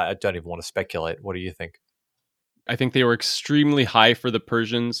mean, I don't even want to speculate. What do you think? I think they were extremely high for the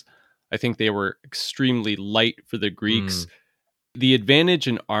Persians. I think they were extremely light for the Greeks. Mm, The advantage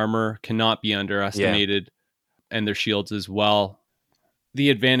in armor cannot be yeah. underestimated, and their shields as well. The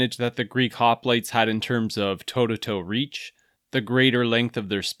advantage that the Greek hoplites had in terms of toe to toe reach, the greater length of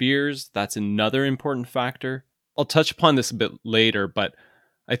their spears, that's another important factor. I'll touch upon this a bit later, but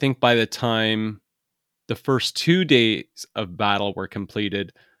I think by the time the first 2 days of battle were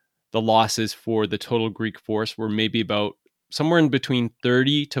completed, the losses for the total Greek force were maybe about somewhere in between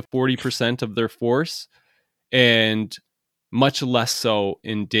 30 to 40% of their force, and much less so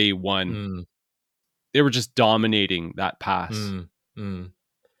in day one. Mm, They were just dominating that pass. mm, mm.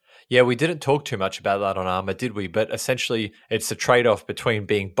 Yeah, we didn't talk too much about that on armor, did we? But essentially, it's a trade-off between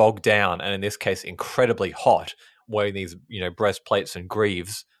being bogged down and, in this case, incredibly hot, wearing these, breastplates and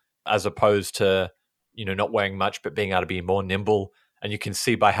greaves, as opposed to, not wearing much but being able to be more nimble. And you can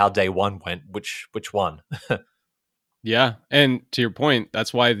see by how day one went which one. Yeah, and to your point,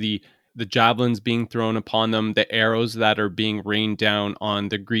 that's why the javelins being thrown upon them, the arrows that are being rained down on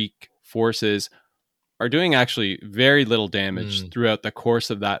the Greek forces are doing actually very little damage Mm, throughout the course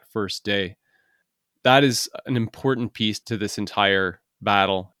of that first day. That is an important piece to this entire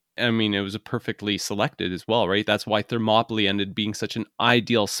battle. I mean, it was a perfectly selected as well, right? That's why Thermopylae ended being such an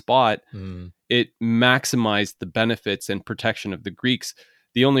ideal spot. mm, It maximized the benefits and protection of the Greeks.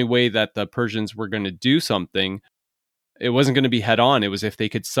 The only way that the Persians were going to do something, it wasn't going to be head on. It was if they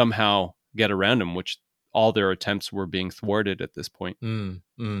could somehow get around them, which all their attempts were being thwarted at this point. mm,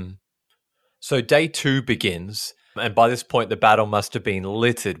 mm. So day two begins, and by this point, the battle must have been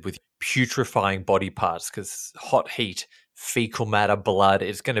littered with putrefying body parts because hot heat, fecal matter, blood.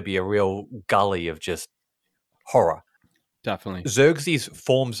 It's going to be a real gully of just horror. Definitely. Xerxes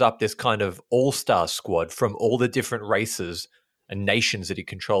forms up this kind of all-star squad from all the different races and nations that he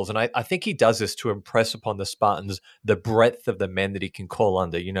controls. And I think he does this to impress upon the Spartans the breadth of the men that he can call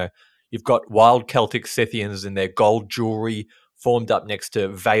under. You've got wild Celtic Scythians in their gold jewelry formed up next to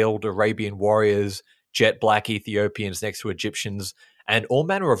veiled Arabian warriors, jet black Ethiopians next to Egyptians, and all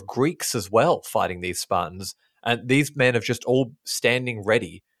manner of Greeks as well fighting these Spartans. And these men are just all standing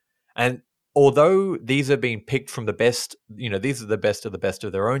ready. And although these are being picked from the best, these are the best of the best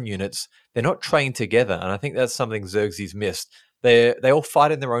of their own units, they're not trained together. And I think that's something Xerxes missed. They all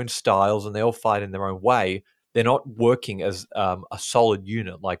fight in their own styles and they all fight in their own way. They're not working as a solid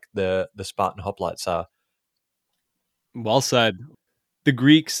unit like the Spartan hoplites are. Well said. The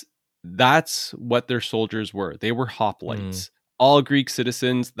Greeks, that's what their soldiers were. They were Mm, hoplites. All Greek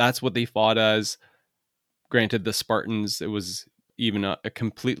citizens, that's what they fought as. Granted, the Spartans, it was even a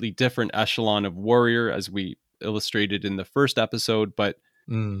completely different echelon of warrior, as we illustrated in the first episode, but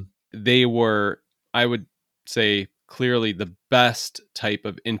mm, they were, I would say, clearly the best type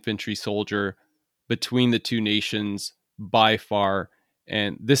of infantry soldier between the two nations by far.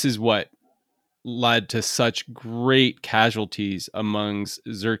 And this is what led to such great casualties amongst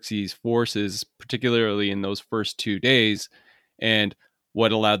Xerxes' forces, particularly in those first 2 days, and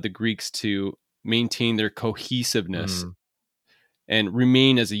what allowed the Greeks to maintain their cohesiveness Mm, and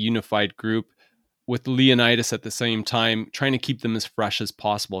remain as a unified group, with Leonidas at the same time trying to keep them as fresh as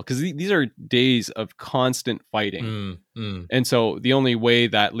possible, because these are days of constant fighting. mm. And so the only way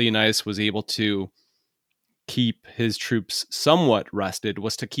that Leonidas was able to keep his troops somewhat rested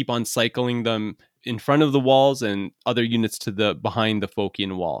was to keep on cycling them in front of the walls and other units to the behind the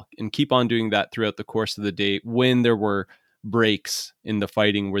Phocian wall, and keep on doing that throughout the course of the day when there were breaks in the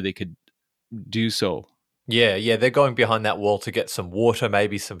fighting where they could do so. Yeah, they're going behind that wall to get some water,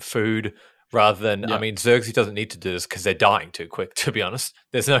 maybe some food, rather than. I Yeah. mean, Xerxes doesn't need to do this because they're dying too quick. To be honest,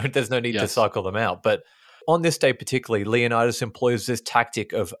 there's no need to Yes. cycle them out. But on this day particularly, Leonidas employs this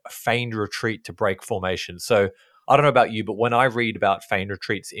tactic of feigned retreat to break formation. So I don't know about you, but when I read about feigned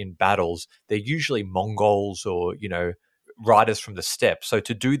retreats in battles, they're usually Mongols or riders from the steppe. So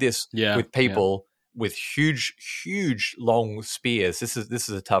to do this Yeah. with Yeah. people with huge long spears, this is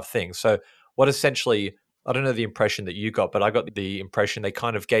a tough thing. So what essentially, I don't know the impression that you got, but I got the impression they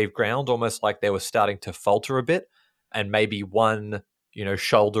kind of gave ground, almost like they were starting to falter a bit, and maybe one,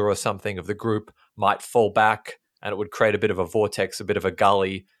 shoulder or something of the group might fall back, and it would create a bit of a vortex, a bit of a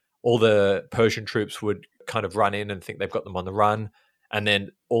gully. All the Persian troops would kind of run in and think they've got them on the run, and then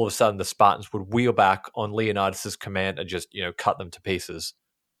all of a sudden the Spartans would wheel back on Leonidas's command and just cut them to pieces.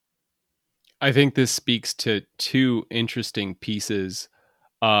 I think this speaks to two interesting pieces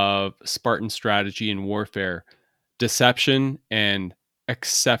of Spartan strategy and warfare: deception and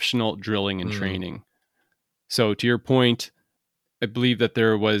exceptional drilling and Mm, training. So, to your point, I believe that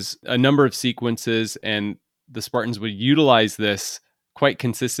there was a number of sequences, and the Spartans would utilize this quite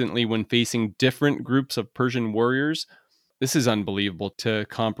consistently when facing different groups of Persian warriors. This is unbelievable to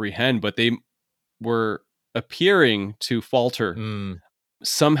comprehend, but they were appearing to falter, mm,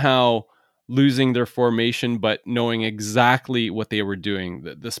 somehow losing their formation, but knowing exactly what they were doing.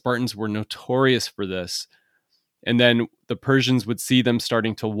 The Spartans were notorious for this. And then the Persians would see them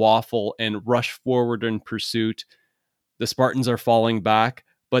starting to waffle and rush forward in pursuit. The Spartans are falling back,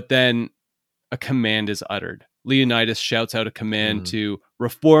 but then a command is uttered. Leonidas shouts out a command mm, to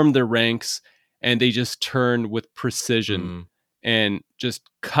reform their ranks, and they just turn with precision mm, and just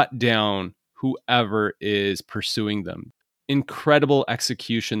cut down whoever is pursuing them. Incredible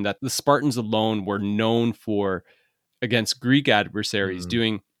execution that the Spartans alone were known for against Greek adversaries, mm.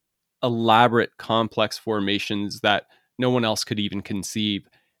 doing elaborate, complex formations that no one else could even conceive.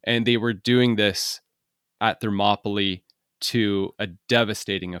 And they were doing this at Thermopylae to a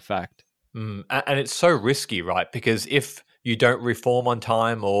devastating effect. And it's so risky, right? Because if you don't reform on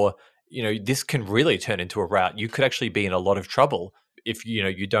time, or this can really turn into a rout. You could actually be in a lot of trouble if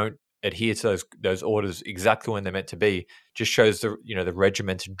you don't adhere to those orders exactly when they're meant to be. Just shows the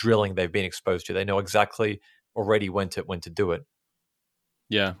regimented drilling they've been exposed to. They know exactly already when to do it.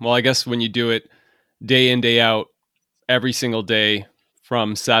 Yeah. Well, I guess when you do it day in, day out, every single day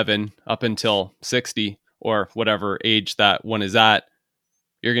from 7 up until 60 or whatever age that one is at,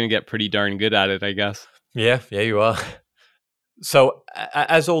 you're going to get pretty darn good at it, I guess. Yeah, you are. So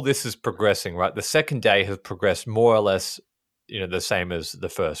as all this is progressing, right, the second day has progressed more or less, the same as the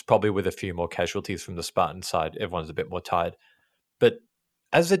first, probably with a few more casualties from the Spartan side. Everyone's a bit more tired. But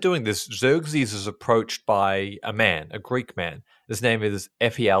as they're doing this, Xerxes is approached by a man, a Greek man. His name is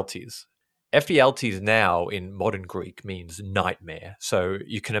Ephialtes. Ephialtes now in modern Greek means nightmare. So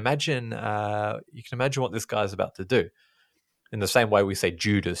you can imagine what this guy's about to do. In the same way we say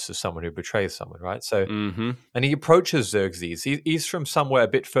Judas is someone who betrays someone, right? So, Mm-hmm. and he approaches Xerxes. He's from somewhere a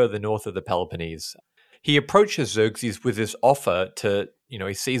bit further north of the Peloponnese. He approaches Xerxes with this offer to,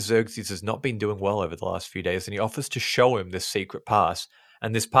 he sees Xerxes has not been doing well over the last few days, and he offers to show him this secret pass.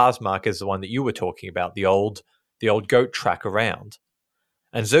 And this pass, Mark, is the one that you were talking about, the old goat track around.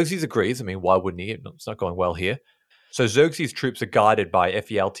 And Xerxes agrees. I mean, why wouldn't he? It's not going well here. So Xerxes' troops are guided by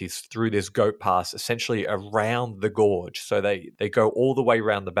Ephialtes through this goat pass, essentially around the gorge. So they go all the way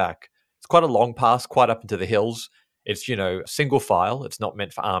around the back. It's quite a long pass, quite up into the hills. It's, single file. It's not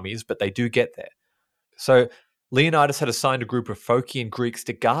meant for armies, but they do get there. So Leonidas had assigned a group of Phocian Greeks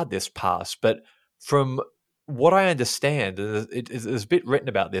to guard this pass. But from what I understand, there's a bit written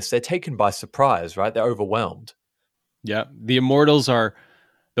about this, they're taken by surprise, right? They're overwhelmed. Yeah. The immortals are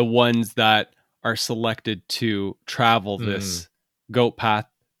the ones that are selected to travel Mm, this goat path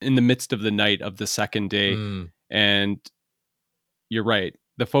in the midst of the night of the second day. mm, And you're right.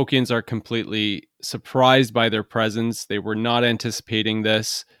 The Phocians are completely surprised by their presence. They were not anticipating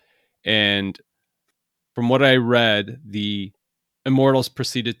this. And from what I read, the immortals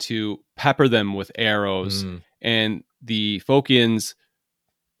proceeded to pepper them with arrows, Mm, and the Phocians,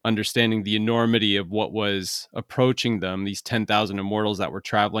 understanding the enormity of what was approaching them, these 10,000 immortals that were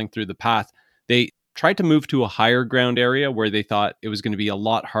traveling through the path, they tried to move to a higher ground area where they thought it was going to be a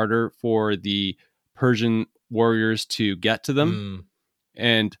lot harder for the Persian warriors to get to them. mm,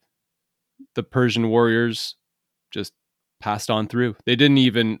 And the Persian warriors just passed on through. They didn't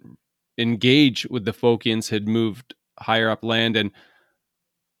even engage with the Phocians, had moved higher up land, and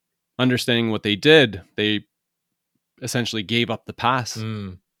understanding what they did, they essentially gave up the pass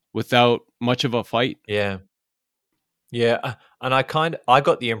mm. without much of a fight. Yeah. Yeah, and I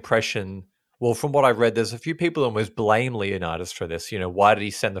got the impression, well, from what I read, there's a few people who almost blame Leonidas for this. Why did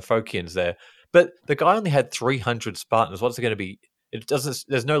he send the Phocians there? But the guy only had 300 Spartans. What's it going to be? It doesn't.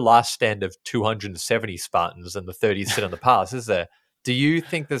 There's no last stand of 270 Spartans and the 30 sit on the pass, is there? Do you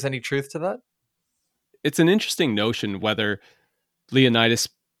think there's any truth to that? It's an interesting notion whether Leonidas,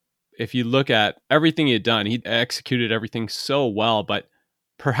 if you look at everything he had done, he executed everything so well, but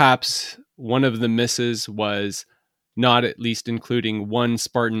perhaps one of the misses was not at least including one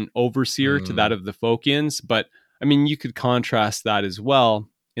Spartan overseer to that Mm, of the Phocians. But I mean, you could contrast that as well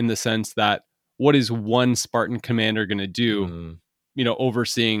in the sense that what is one Spartan commander going to do, mm,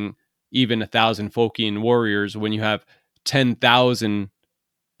 overseeing even 1,000 Phocian warriors when you have 10,000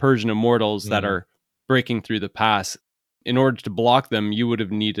 Persian immortals that mm, are breaking through the pass? In order to block them, you would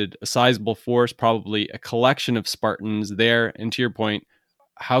have needed a sizable force, probably a collection of Spartans there. And to your point,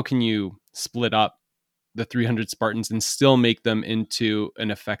 how can you split up the 300 Spartans and still make them into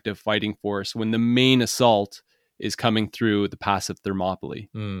an effective fighting force when the main assault is coming through the pass of Thermopylae?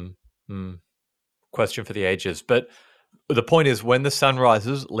 mm, mm. Question for the ages. But the point is, when the sun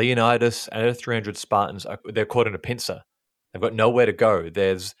rises, Leonidas and the 300 Spartans they're caught in a pincer. They've got nowhere to go.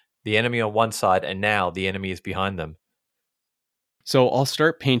 There's the enemy on one side, and now the enemy is behind them. So I'll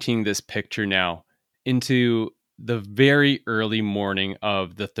start painting this picture now into the very early morning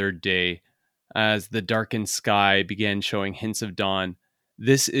of the third day. As the darkened sky began showing hints of dawn,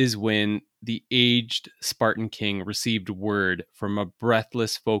 this is when the aged Spartan king received word from a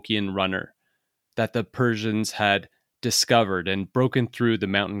breathless Phocian runner that the Persians had discovered and broken through the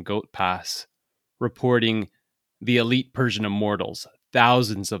mountain goat pass, reporting the elite Persian immortals,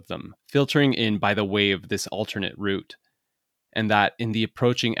 thousands of them, filtering in by the way of this alternate route, and that in the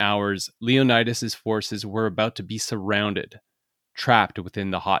approaching hours, Leonidas's forces were about to be surrounded, trapped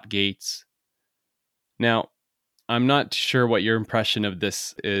within the hot gates. Now, I'm not sure what your impression of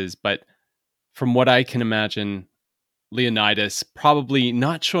this is, but from what I can imagine, Leonidas probably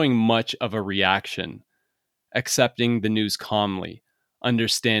not showing much of a reaction, accepting the news calmly,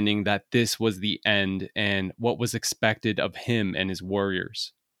 understanding that this was the end and what was expected of him and his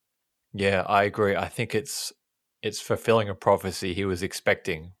warriors. Yeah, I agree. I think it's fulfilling a prophecy he was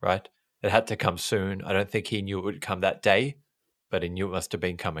expecting, right? It had to come soon. I don't think he knew it would come that day, but he knew it must have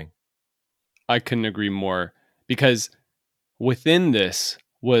been coming. I couldn't agree more because within this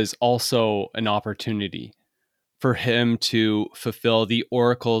was also an opportunity for him to fulfill the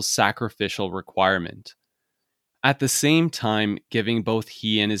oracle's sacrificial requirement, at the same time giving both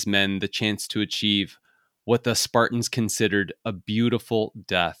he and his men the chance to achieve what the Spartans considered a beautiful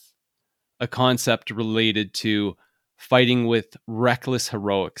death, a concept related to fighting with reckless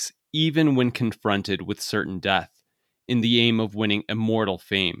heroics, even when confronted with certain death, in the aim of winning immortal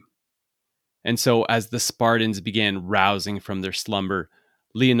fame. And so, as the Spartans began rousing from their slumber,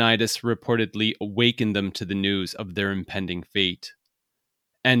 Leonidas reportedly awakened them to the news of their impending fate,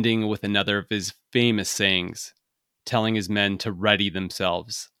 ending with another of his famous sayings, telling his men to ready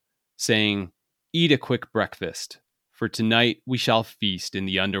themselves, saying, "Eat a quick breakfast, for tonight we shall feast in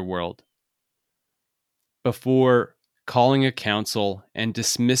the underworld," before calling a council and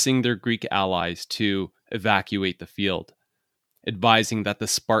dismissing their Greek allies to evacuate the field, advising that the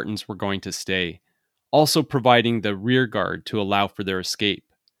Spartans were going to stay, also providing the rear guard to allow for their escape.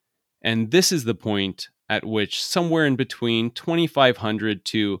 And this is the point at which somewhere in between 2,500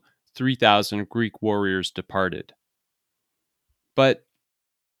 to 3,000 Greek warriors departed. But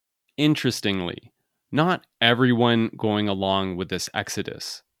interestingly, not everyone going along with this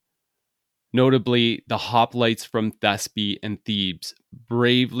exodus. Notably, the hoplites from Thespe and Thebes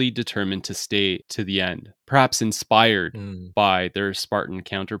bravely determined to stay to the end, perhaps inspired Mm, by their Spartan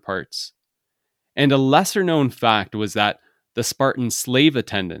counterparts. And a lesser known fact was that the Spartan slave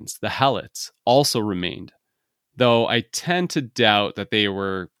attendants, the helots, also remained, though I tend to doubt that they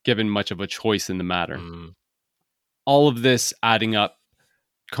were given much of a choice in the matter. mm, All of this adding up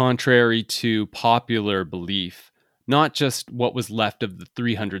contrary to popular belief, not just what was left of the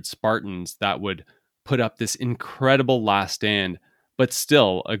 300 Spartans that would put up this incredible last stand, but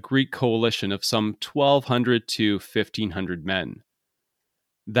still a Greek coalition of some 1,200 to 1,500 men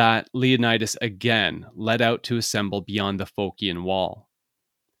that Leonidas again led out to assemble beyond the Phocian wall,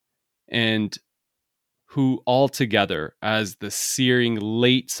 and who all together, as the searing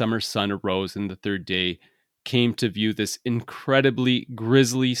late summer sun arose in the third day, came to view this incredibly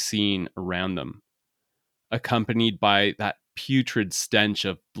grisly scene around them, accompanied by that putrid stench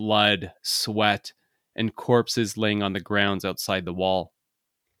of blood, sweat, and corpses laying on the grounds outside the wall.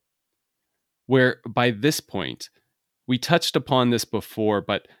 Where by this point, we touched upon this before,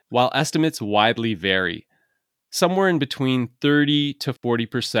 but while estimates widely vary, somewhere in between 30 to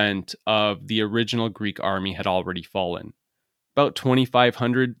 40% of the original Greek army had already fallen, about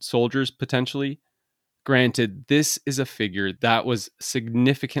 2,500 soldiers potentially. Granted, this is a figure that was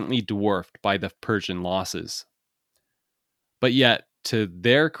significantly dwarfed by the Persian losses. But yet, to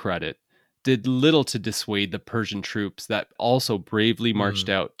their credit, did little to dissuade the Persian troops that also bravely marched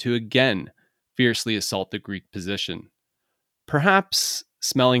out to again fiercely assault the Greek position. Perhaps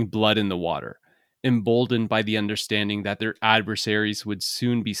smelling blood in the water, emboldened by the understanding that their adversaries would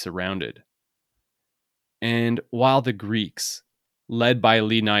soon be surrounded. And while the Greeks, led by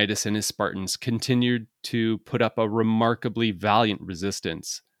Leonidas and his Spartans, continued to put up a remarkably valiant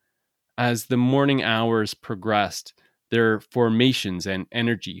resistance, as the morning hours progressed, their formations and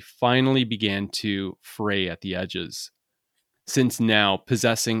energy finally began to fray at the edges. Since now,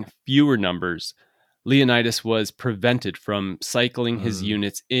 possessing fewer numbers, Leonidas was prevented from cycling his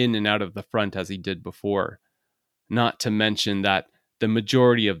units in and out of the front as he did before. Not to mention that the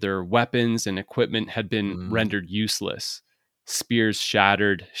majority of their weapons and equipment had been rendered useless, spears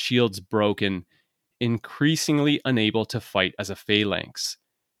shattered, shields broken, increasingly unable to fight as a phalanx,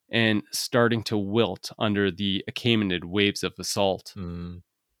 and starting to wilt under the Achaemenid waves of assault.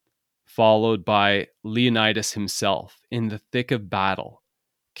 Followed by Leonidas himself in the thick of battle,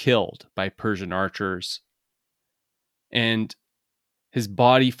 killed by Persian archers, and his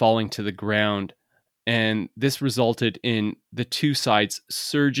body falling to the ground. And this resulted in the two sides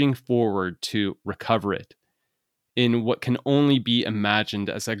surging forward to recover it in what can only be imagined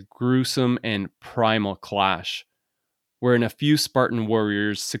as a gruesome and primal clash, wherein a few Spartan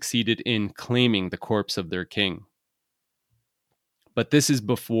warriors succeeded in claiming the corpse of their king. But this is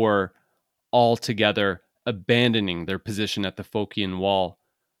before altogether abandoning their position at the Phocian wall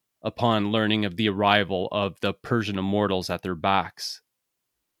upon learning of the arrival of the Persian immortals at their backs.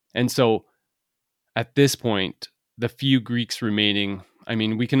 And so at this point, the few Greeks remaining,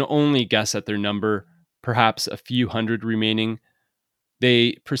 we can only guess at their number, perhaps a few hundred remaining.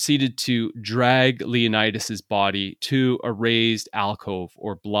 They proceeded to drag Leonidas's body to a raised alcove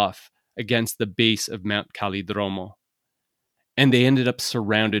or bluff against the base of Mount Kallidromo. And they ended up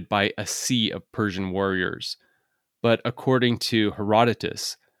surrounded by a sea of Persian warriors. But according to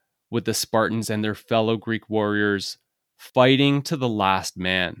Herodotus, with the Spartans and their fellow Greek warriors fighting to the last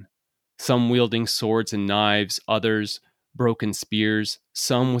man, some wielding swords and knives, others broken spears,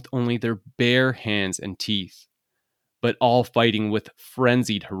 some with only their bare hands and teeth, but all fighting with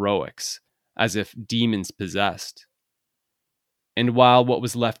frenzied heroics, as if demons possessed. And while what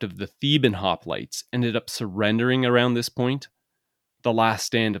was left of the Theban hoplites ended up surrendering around this point, the last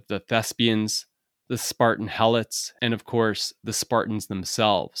stand of the Thespians, the Spartan helots, and of course the Spartans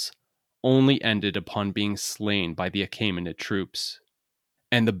themselves, only ended upon being slain by the Achaemenid troops,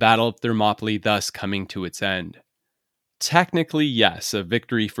 and the Battle of Thermopylae thus coming to its end. Technically, yes, a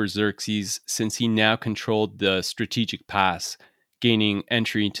victory for Xerxes, since he now controlled the strategic pass, gaining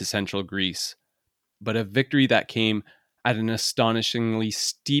entry into central Greece, but a victory that came at an astonishingly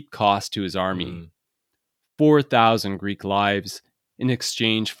steep cost to his army. 4,000 Greek lives in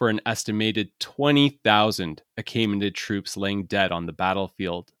exchange for an estimated 20,000 Achaemenid troops laying dead on the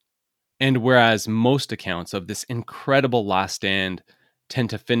battlefield. And whereas most accounts of this incredible last stand tend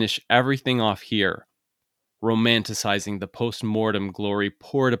to finish everything off here, romanticizing the post-mortem glory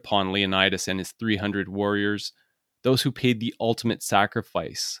poured upon Leonidas and his 300 warriors, those who paid the ultimate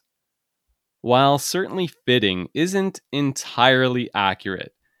sacrifice, while certainly fitting, isn't entirely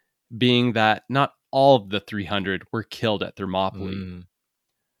accurate, being that not all of the 300 were killed at Thermopylae.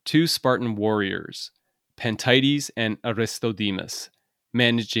 Two Spartan warriors, Pantides and Aristodemus,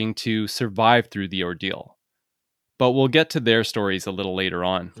 managing to survive through the ordeal. But we'll get to their stories a little later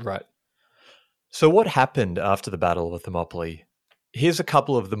on. Right. So what happened after the Battle of Thermopylae? Here's a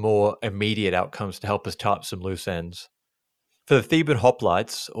couple of the more immediate outcomes to help us tie up some loose ends. For the Theban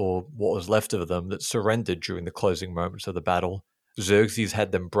hoplites, or what was left of them that surrendered during the closing moments of the battle, Xerxes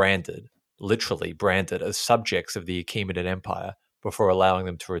had them branded, literally branded, as subjects of the Achaemenid Empire before allowing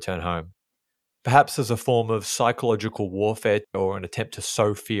them to return home. perhaps as a form of psychological warfare or an attempt to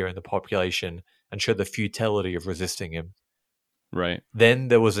sow fear in the population and show the futility of resisting him. Right. Then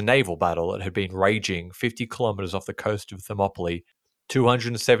there was a naval battle that had been raging 50 kilometers off the coast of Thermopylae,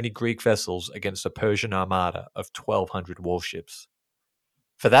 270 Greek vessels against a Persian armada of 1,200 warships.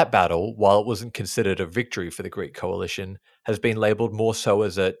 For that battle, while it wasn't considered a victory for the Greek coalition, has been labelled more so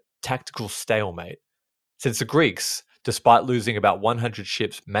as a tactical stalemate, since the Greeks, despite losing about 100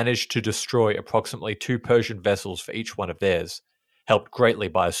 ships, managed to destroy approximately 2 Persian vessels for each one of theirs, helped greatly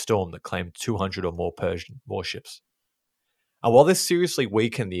by a storm that claimed 200 or more Persian warships. And while this seriously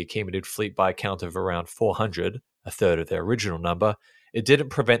weakened the Achaemenid fleet by a count of around 400, a third of their original number, it didn't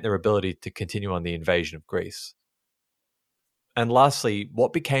prevent their ability to continue on the invasion of Greece. And lastly,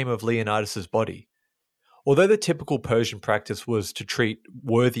 what became of Leonidas's body? Although the typical Persian practice was to treat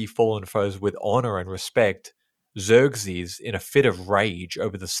worthy fallen foes with honor and respect, Xerxes, in a fit of rage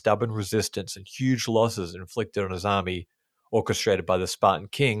over the stubborn resistance and huge losses inflicted on his army, orchestrated by the Spartan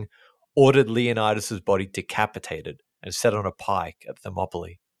king, ordered Leonidas's body decapitated and set on a pike at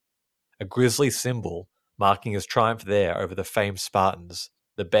Thermopylae, a grisly symbol marking his triumph there over the famed Spartans,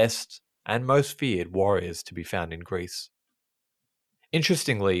 the best and most feared warriors to be found in Greece.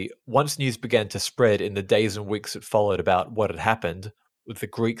 Interestingly, once news began to spread in the days and weeks that followed about what had happened, with the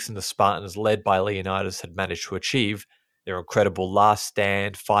Greeks and the Spartans led by Leonidas had managed to achieve their incredible last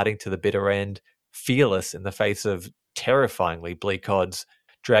stand, fighting to the bitter end, fearless in the face of terrifyingly bleak odds,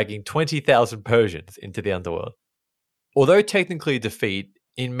 dragging 20,000 Persians into the underworld. Although technically a defeat,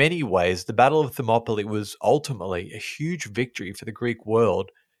 in many ways the Battle of Thermopylae was ultimately a huge victory for the Greek world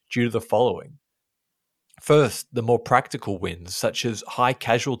due to the following. First, the more practical wins, such as high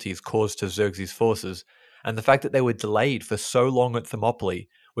casualties caused to Xerxes' forces, and the fact that they were delayed for so long at Thermopylae,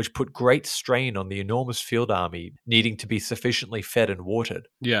 which put great strain on the enormous field army needing to be sufficiently fed and watered.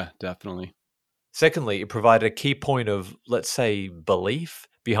 Yeah, definitely. Secondly, it provided a key point of, let's say, belief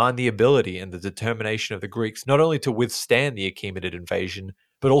behind the ability and the determination of the Greeks not only to withstand the Achaemenid invasion,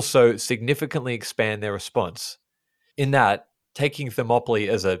 but also significantly expand their response. In that, taking Thermopylae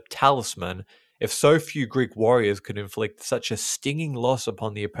as a talisman, if so few Greek warriors could inflict such a stinging loss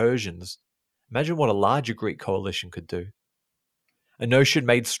upon the Persians, imagine what a larger Greek coalition could do. A notion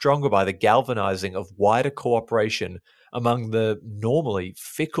made stronger by the galvanizing of wider cooperation among the normally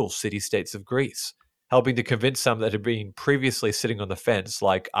fickle city-states of Greece, helping to convince some that had been previously sitting on the fence,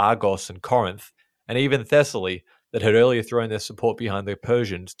 like Argos and Corinth, and even Thessaly, that had earlier thrown their support behind the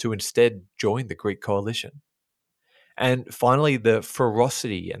Persians, to instead join the Greek coalition. And finally, the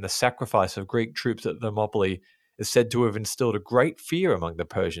ferocity and the sacrifice of Greek troops at Thermopylae is said to have instilled a great fear among the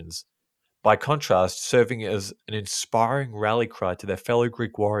Persians, by contrast, serving as an inspiring rally cry to their fellow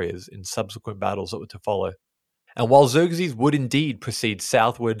Greek warriors in subsequent battles that were to follow. And while Xerxes would indeed proceed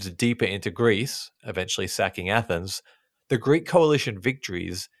southwards deeper into Greece, eventually sacking Athens, the Greek coalition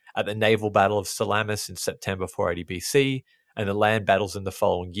victories at the naval battle of Salamis in September 480 BC and the land battles in the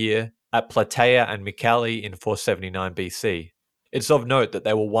following year, at Plataea and Mycale in 479 BC. It's of note that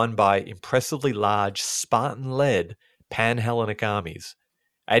they were won by impressively large Spartan-led Pan-Hellenic armies,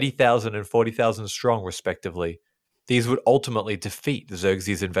 80,000 and 40,000 strong respectively. These would ultimately defeat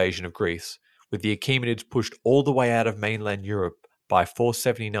Xerxes' invasion of Greece, with the Achaemenids pushed all the way out of mainland Europe by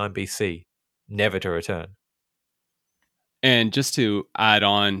 479 BC, never to return. And just to add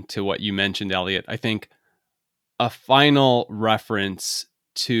on to what you mentioned, Elliot, I think a final reference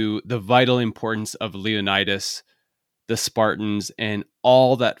to the vital importance of Leonidas, the Spartans, and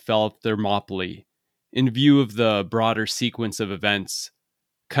all that fell at Thermopylae, in view of the broader sequence of events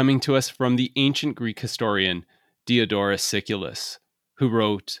coming to us from the ancient Greek historian Diodorus Siculus, who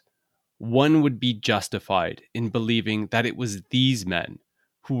wrote, "One would be justified in believing that it was these men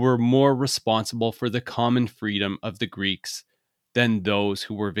who were more responsible for the common freedom of the Greeks than those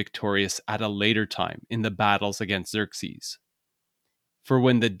who were victorious at a later time in the battles against Xerxes. For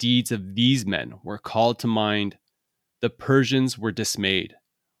when the deeds of these men were called to mind, the Persians were dismayed,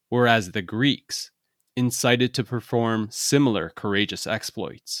 whereas the Greeks incited to perform similar courageous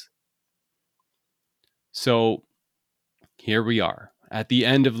exploits." So here we are at the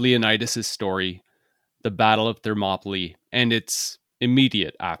end of Leonidas' story, the Battle of Thermopylae and its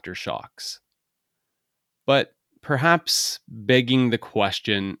immediate aftershocks. But perhaps begging the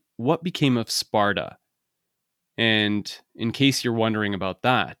question, what became of Sparta? And in case you're wondering about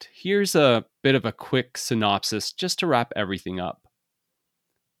that, here's a bit of a quick synopsis just to wrap everything up.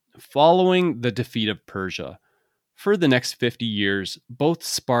 Following the defeat of Persia, for the next 50 years, both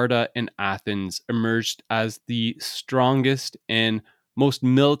Sparta and Athens emerged as the strongest and most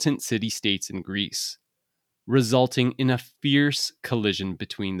militant city-states in Greece, resulting in a fierce collision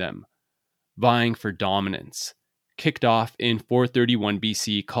between them. vying for dominance, kicked off in 431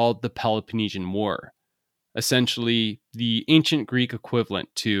 BC, called the Peloponnesian War, essentially the ancient Greek equivalent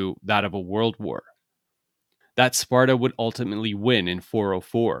to that of a world war, that Sparta would ultimately win in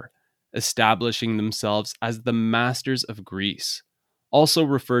 404, establishing themselves as the masters of Greece, also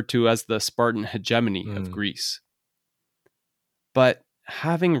referred to as the Spartan hegemony of Greece. But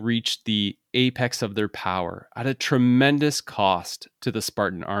having reached the apex of their power at a tremendous cost to the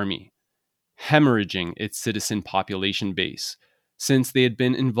Spartan army, hemorrhaging its citizen population base, since they had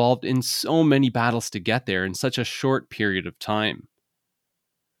been involved in so many battles to get there in such a short period of time.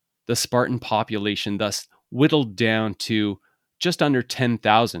 The Spartan population thus whittled down to just under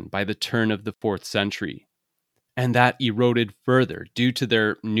 10,000 by the turn of the 4th century, and that eroded further due to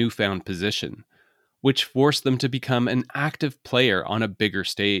their newfound position, which forced them to become an active player on a bigger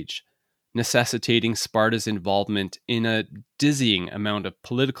stage, necessitating Sparta's involvement in a dizzying amount of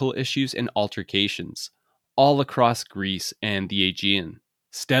political issues and altercations all across Greece and the Aegean,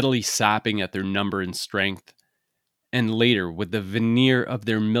 steadily sapping at their number and strength, and later with the veneer of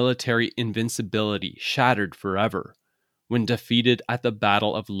their military invincibility shattered forever when defeated at the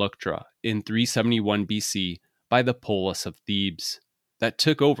Battle of Leuctra in 371 BC by the Polis of Thebes, that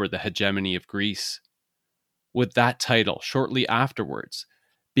took over the hegemony of Greece, with that title shortly afterwards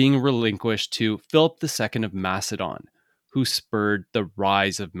being relinquished to Philip II of Macedon, who spurred the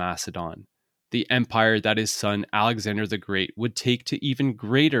rise of Macedon, the empire that his son Alexander the Great would take to even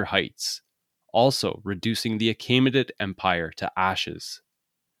greater heights, also reducing the Achaemenid Empire to ashes.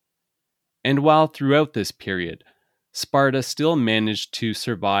 And while throughout this period, Sparta still managed to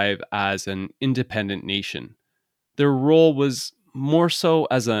survive as an independent nation, their role was more so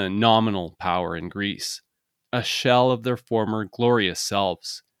as a nominal power in Greece, a shell of their former glorious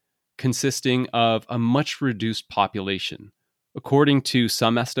selves, consisting of a much reduced population, according to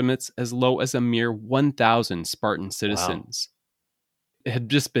some estimates as low as a mere 1,000 Spartan citizens. Wow. It had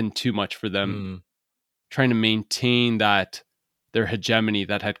just been too much for them, trying to maintain their hegemony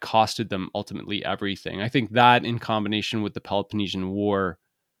that had costed them ultimately everything. I think that, in combination with the Peloponnesian War,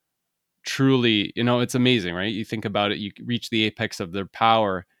 truly, it's amazing, right? You think about it, you reach the apex of their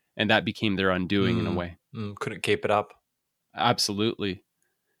power, and that became their undoing in a way. Couldn't keep it up. Absolutely.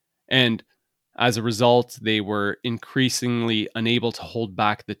 And as a result, they were increasingly unable to hold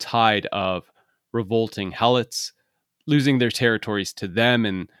back the tide of revolting helots, losing their territories to them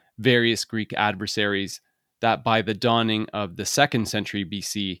and various Greek adversaries that by the dawning of the 2nd century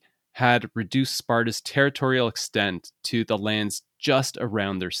BC had reduced Sparta's territorial extent to the lands just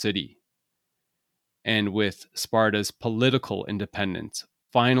around their city. And with Sparta's political independence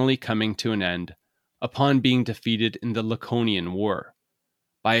finally coming to an end upon being defeated in the Laconian War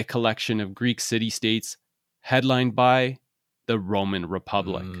by a collection of Greek city-states headlined by the Roman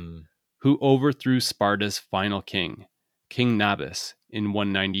Republic, who overthrew Sparta's final king, King Nabis, in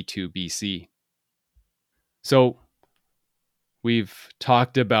 192 BC. So, we've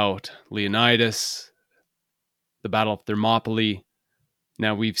talked about Leonidas, the Battle of Thermopylae.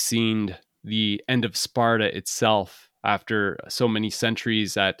 Now we've seen the end of Sparta itself after so many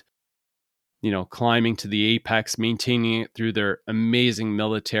centuries at, climbing to the apex, maintaining it through their amazing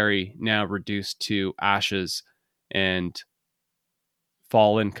military, now reduced to ashes and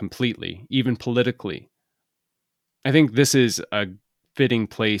fallen completely, even politically. I think this is a fitting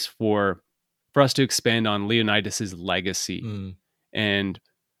place for us to expand on Leonidas's legacy and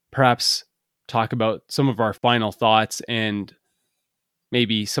perhaps talk about some of our final thoughts and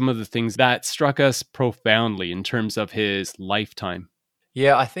maybe some of the things that struck us profoundly in terms of his lifetime.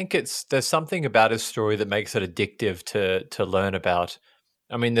 Yeah, I think there's something about his story that makes it addictive to learn about.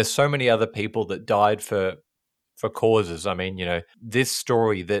 I mean, there's so many other people that died for causes. I mean, this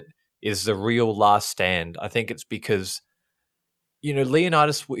story that is the real last stand. I think it's because,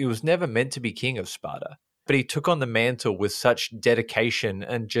 Leonidas, he was never meant to be king of Sparta, but he took on the mantle with such dedication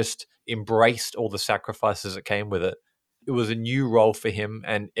and just embraced all the sacrifices that came with it. It was a new role for him,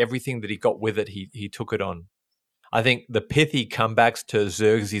 and everything that he got with it, he took it on. I think the pithy comebacks to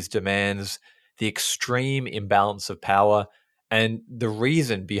Xerxes' demands, the extreme imbalance of power, and the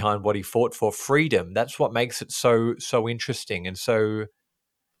reason behind what he fought for, freedom, that's what makes it so interesting and so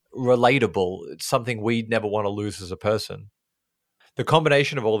relatable. It's something we'd never want to lose as a person. The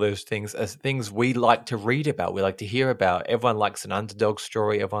combination of all those things are things we like to read about, we like to hear about. Everyone likes an underdog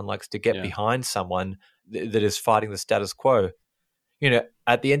story. Everyone likes to get behind someone that is fighting the status quo.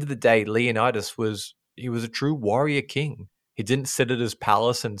 At the end of the day, Leonidas was a true warrior king. He didn't sit at his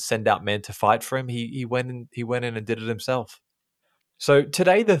palace and send out men to fight for him. He went in and did it himself. So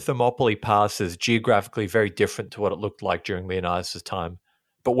today, the Thermopylae Pass is geographically very different to what it looked like during Leonidas' time.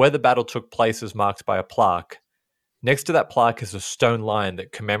 But where the battle took place is marked by a plaque. Next to that plaque is a stone lion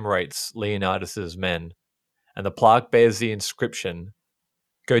that commemorates Leonidas's men, and the plaque bears the inscription,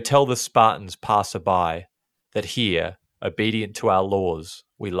 "Go tell the Spartans passer-by that here, obedient to our laws,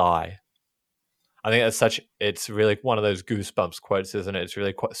 we lie." I think it's really one of those goosebumps quotes, isn't it? It's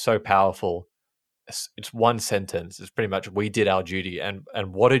really so powerful. It's one sentence. It's pretty much, we did our duty, and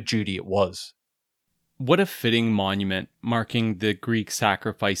what a duty it was. What a fitting monument marking the Greek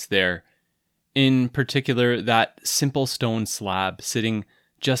sacrifice there. In particular, that simple stone slab sitting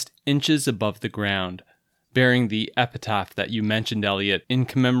just inches above the ground, bearing the epitaph that you mentioned, Elliot, in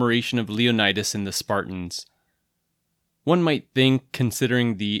commemoration of Leonidas and the Spartans. One might think,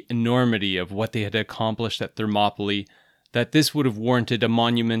 considering the enormity of what they had accomplished at Thermopylae, that this would have warranted a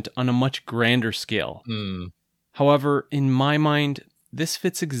monument on a much grander scale. However, in my mind, this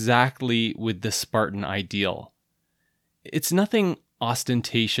fits exactly with the Spartan ideal. It's nothing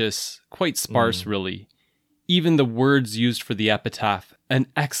ostentatious, quite sparse really. Even the words used for the epitaph, an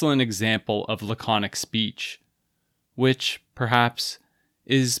excellent example of laconic speech, which, perhaps,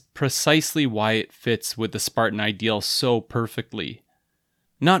 is precisely why it fits with the Spartan ideal so perfectly.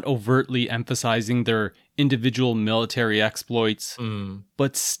 Not overtly emphasizing their individual military exploits,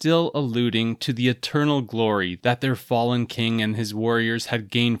 but still alluding to the eternal glory that their fallen king and his warriors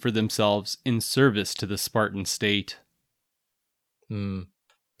had gained for themselves in service to the Spartan state.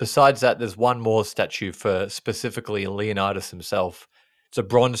 Besides that, there's one more statue for specifically Leonidas himself. It's a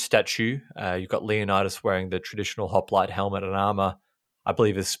bronze statue. You've got Leonidas wearing the traditional hoplite helmet and armor. I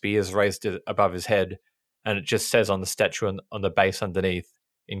believe his spear is raised above his head, and it just says on the statue on the base underneath,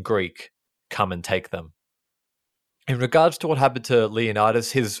 in Greek, "Come and take them." In regards to what happened to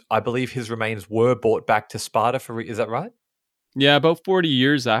Leonidas, I believe his remains were brought back to Sparta is that right? Yeah, about 40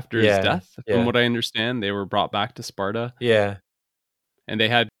 years after his death, from Yeah. what I understand, they were brought back to Sparta. Yeah. And they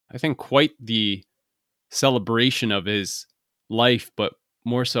had, I think, quite the celebration of his life, but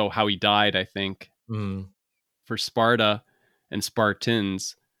more so how he died, I think. For Sparta and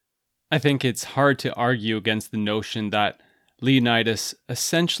Spartans, I think it's hard to argue against the notion that Leonidas,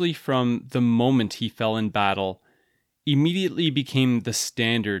 essentially from the moment he fell in battle, immediately became the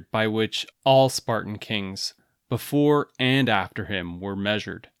standard by which all Spartan kings, before and after him, were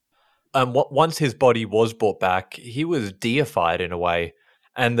measured. Once his body was brought back, he was deified in a way,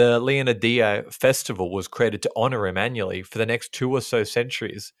 and the Leonidae festival was created to honor him annually for the next 2 or so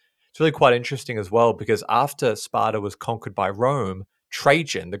centuries. It's really quite interesting as well, because after Sparta was conquered by Rome,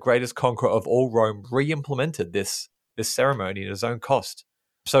 Trajan, the greatest conqueror of all Rome, re-implemented this ceremony at his own cost.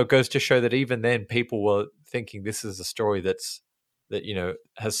 So it goes to show that even then, people were thinking this is a story that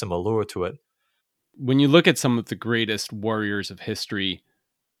has some allure to it. When you look at some of the greatest warriors of history,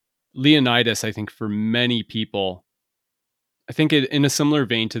 Leonidas, I think for many people, I think in a similar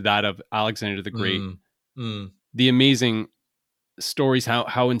vein to that of Alexander the Great, the amazing stories,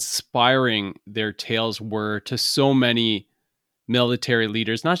 how inspiring their tales were to so many military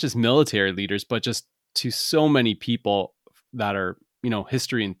leaders, not just military leaders, but just to so many people that are,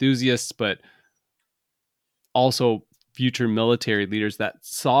 history enthusiasts, but also future military leaders that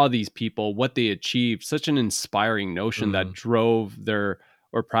saw these people, what they achieved, such an inspiring notion that drove their,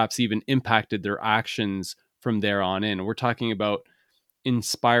 or perhaps even impacted their actions from there on in. We're talking about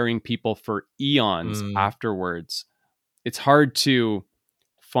inspiring people for eons afterwards. It's hard to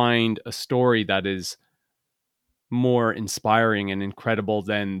find a story that is more inspiring and incredible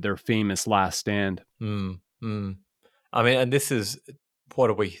than their famous last stand. I mean, and this is, what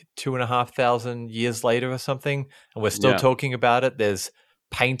are we, 2,500 years later or something? And we're still talking about it. There's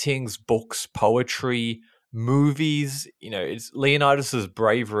paintings, books, poetry, movies. It's Leonidas's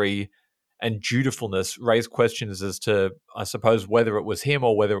bravery and dutifulness raise questions as to, I suppose, whether it was him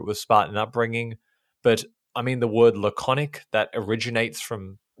or whether it was Spartan upbringing. But I mean, the word laconic, that originates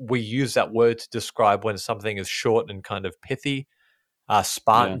from, we use that word to describe when something is short and kind of pithy.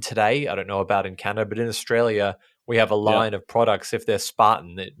 Spartan today, I don't know about in Canada, but in Australia, we have a line of products. If they're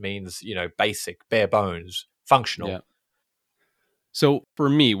Spartan, it means, basic, bare bones, functional. Yeah. So for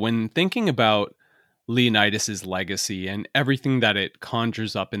me, when thinking about Leonidas's legacy and everything that it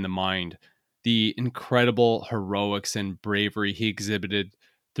conjures up in the mind, the incredible heroics and bravery he exhibited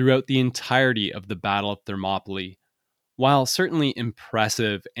throughout the entirety of the Battle of Thermopylae, while certainly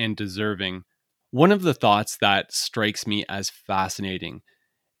impressive and deserving, one of the thoughts that strikes me as fascinating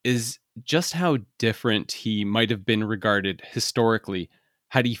is just how different he might have been regarded historically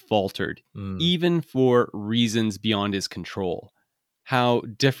had he faltered, even for reasons beyond his control. How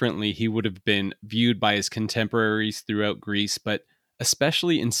differently he would have been viewed by his contemporaries throughout Greece, but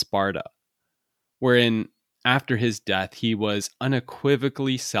especially in Sparta, wherein After his death, he was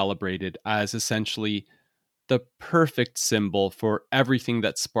unequivocally celebrated as essentially the perfect symbol for everything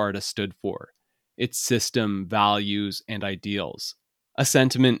that Sparta stood for, its system, values, and ideals. A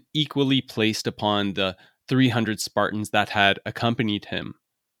sentiment equally placed upon the 300 Spartans that had accompanied him.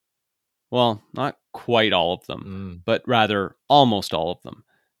 Well, not quite all of them, but rather almost all of them,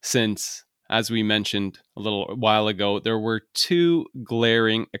 since, as we mentioned a little while ago, there were two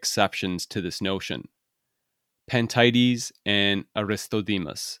glaring exceptions to this notion: Pantides and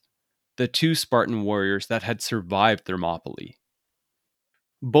Aristodemus, the two Spartan warriors that had survived Thermopylae,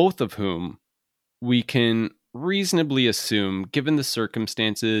 both of whom we can reasonably assume, given the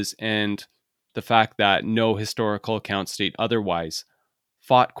circumstances and the fact that no historical accounts state otherwise,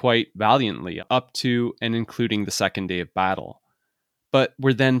 fought quite valiantly up to and including the second day of battle, but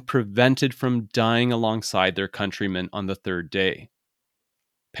were then prevented from dying alongside their countrymen on the third day.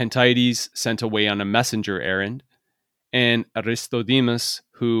 Pantides sent away on a messenger errand, and Aristodemus,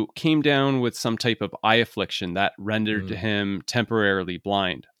 who came down with some type of eye affliction that rendered him temporarily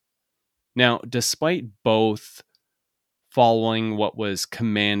blind. Now, despite both following what was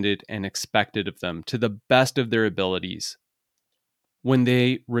commanded and expected of them to the best of their abilities, when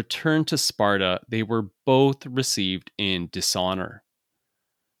they returned to Sparta, they were both received in dishonor,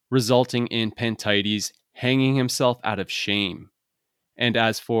 resulting in Pantides hanging himself out of shame. And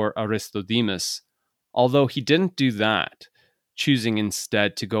as for Aristodemus, although he didn't do that, choosing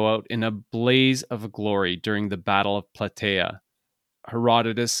instead to go out in a blaze of glory during the Battle of Plataea,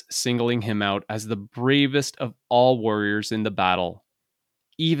 Herodotus singling him out as the bravest of all warriors in the battle,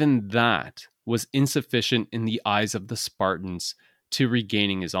 even that was insufficient in the eyes of the Spartans to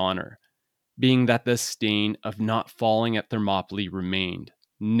regaining his honor, being that the stain of not falling at Thermopylae remained,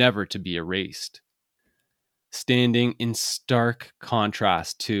 never to be erased. Standing in stark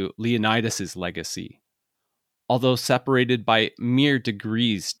contrast to Leonidas's legacy, although separated by mere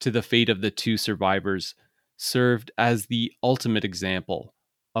degrees to the fate of the two survivors, served as the ultimate example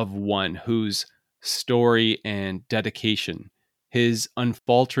of one whose story and dedication, his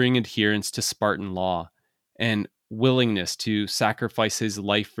unfaltering adherence to Spartan law, and willingness to sacrifice his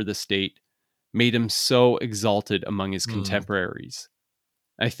life for the state made him so exalted among his contemporaries.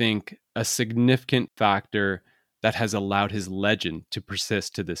 I think a significant factor that has allowed his legend to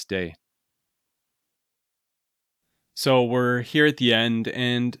persist to this day. So we're here at the end,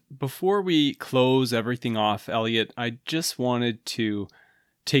 and before we close everything off, Elliot, I just wanted to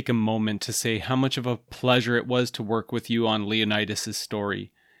take a moment to say how much of a pleasure it was to work with you on Leonidas'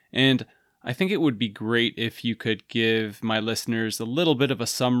 story. And I think it would be great if you could give my listeners a little bit of a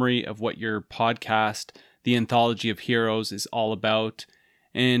summary of what your podcast, The Anthology of Heroes, is all about,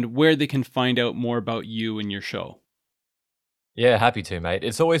 and where they can find out more about you and your show. Yeah, happy to, mate.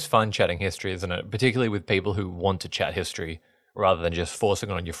 It's always fun chatting history, isn't it? Particularly with people who want to chat history, rather than just forcing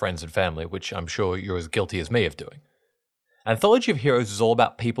it on your friends and family, which I'm sure you're as guilty as me of doing. Anthology of Heroes is all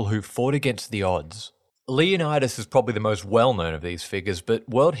about people who fought against the odds. Leonidas is probably the most well-known of these figures, but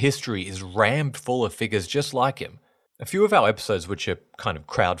world history is rammed full of figures just like him. A few of our episodes, which are kind of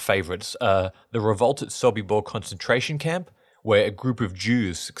crowd favourites, are the revolt at Sobibor concentration camp, where a group of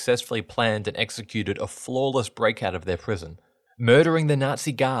Jews successfully planned and executed a flawless breakout of their prison. Murdering the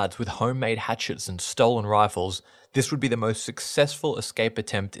Nazi guards with homemade hatchets and stolen rifles, this would be the most successful escape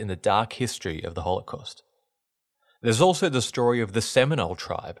attempt in the dark history of the Holocaust. There's also the story of the Seminole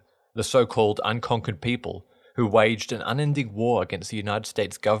tribe, the so-called unconquered people, who waged an unending war against the United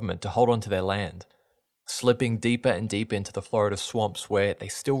States government to hold on to their land, slipping deeper and deeper into the Florida swamps where they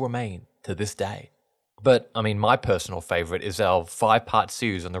still remain to this day. But, my personal favourite is our 5-part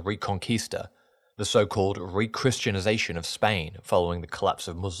series on the Reconquista, the so-called re-Christianization of Spain following the collapse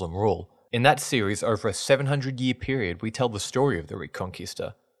of Muslim rule. In that series, over a 700-year period, we tell the story of the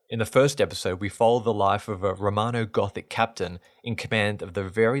Reconquista. In the first episode, we follow the life of a Romano-Gothic captain in command of the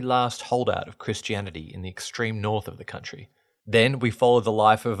very last holdout of Christianity in the extreme north of the country. Then we follow the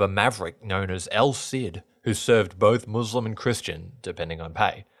life of a maverick known as El Cid, who served both Muslim and Christian, depending on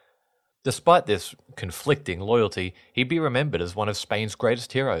pay. Despite this conflicting loyalty, he'd be remembered as one of Spain's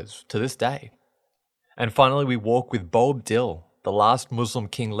greatest heroes to this day. And finally, we walk with Bob Dil, the last Muslim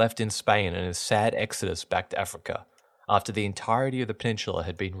king left in Spain in his sad exodus back to Africa, after the entirety of the peninsula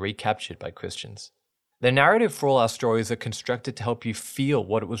had been recaptured by Christians. The narrative for all our stories are constructed to help you feel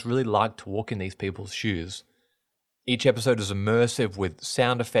what it was really like to walk in these people's shoes. Each episode is immersive with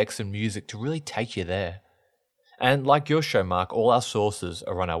sound effects and music to really take you there. And like your show, Mark, all our sources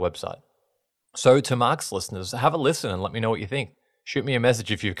are on our website. So to Mark's listeners, have a listen and let me know what you think. Shoot me a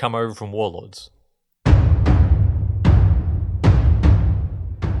message if you've come over from Warlords.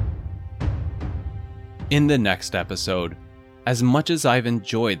 In the next episode, as much as I've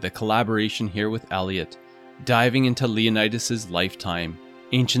enjoyed the collaboration here with Elliot, diving into Leonidas' lifetime,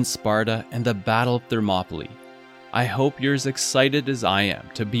 ancient Sparta, and the Battle of Thermopylae, I hope you're as excited as I am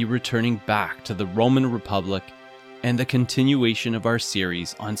to be returning back to the Roman Republic and the continuation of our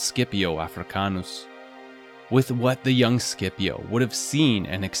series on Scipio Africanus. With what the young Scipio would have seen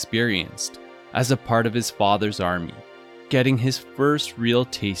and experienced as a part of his father's army, getting his first real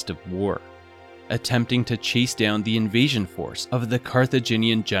taste of war, attempting to chase down the invasion force of the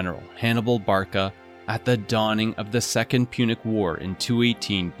Carthaginian general Hannibal Barca at the dawning of the Second Punic War in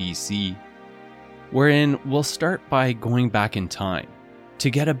 218 BC, wherein we'll start by going back in time to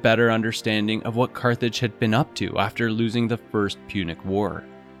get a better understanding of what Carthage had been up to after losing the First Punic War,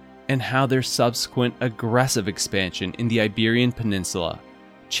 and how their subsequent aggressive expansion in the Iberian Peninsula,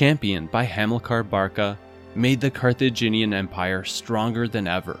 championed by Hamilcar Barca, made the Carthaginian Empire stronger than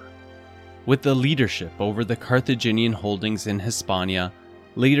ever, with the leadership over the Carthaginian holdings in Hispania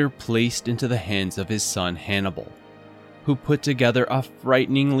later placed into the hands of his son Hannibal, who put together a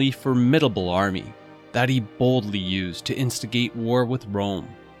frighteningly formidable army that he boldly used to instigate war with Rome,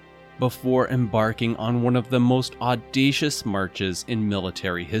 before embarking on one of the most audacious marches in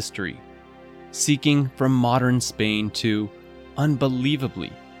military history, seeking from modern Spain to,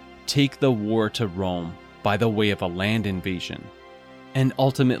 unbelievably, take the war to Rome by the way of a land invasion, and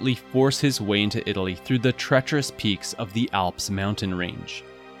ultimately force his way into Italy through the treacherous peaks of the Alps mountain range.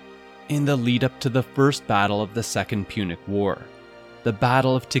 In the lead up to the first battle of the Second Punic War, the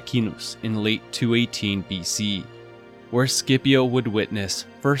Battle of Ticinus in late 218 BC, where Scipio would witness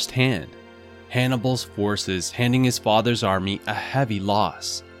firsthand Hannibal's forces handing his father's army a heavy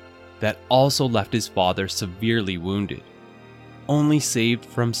loss that also left his father severely wounded, only saved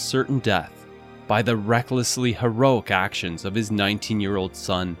from certain death by the recklessly heroic actions of his 19-year-old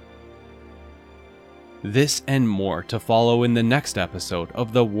son. This and more to follow in the next episode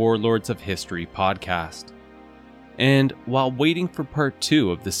of the Warlords of History podcast. And while waiting for part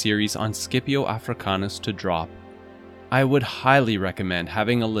 2 of the series on Scipio Africanus to drop, I would highly recommend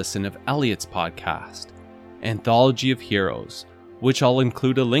having a listen of Elliot's podcast, Anthology of Heroes, which I'll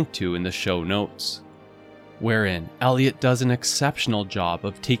include a link to in the show notes, wherein Elliot does an exceptional job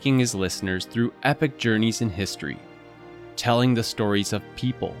of taking his listeners through epic journeys in history, telling the stories of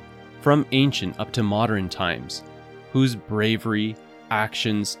people, from ancient up to modern times, whose bravery,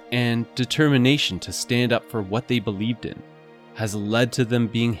 actions, and determination to stand up for what they believed in has led to them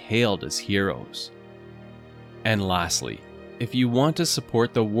being hailed as heroes. And lastly, if you want to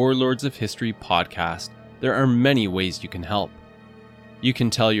support the Warlords of History podcast, there are many ways you can help. You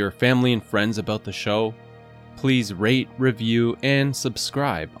can tell your family and friends about the show. Please rate, review, and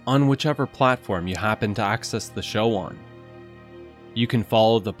subscribe on whichever platform you happen to access the show on. You can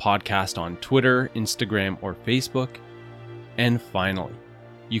follow the podcast on Twitter, Instagram, or Facebook. And finally,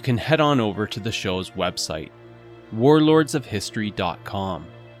 you can head on over to the show's website, warlordsofhistory.com,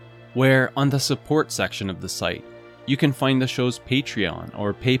 where on the support section of the site, you can find the show's Patreon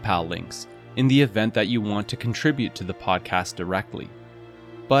or PayPal links in the event that you want to contribute to the podcast directly.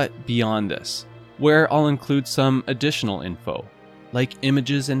 But beyond this, where I'll include some additional info, like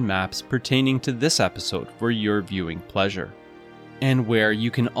images and maps pertaining to this episode for your viewing pleasure, and where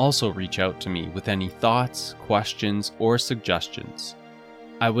you can also reach out to me with any thoughts, questions, or suggestions.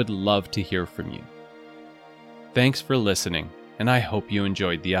 I would love to hear from you. Thanks for listening, and I hope you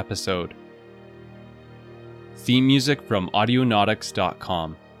enjoyed the episode. Theme music from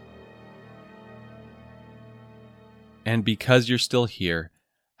audionautics.com. And because you're still here,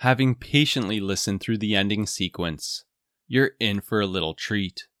 having patiently listened through the ending sequence, you're in for a little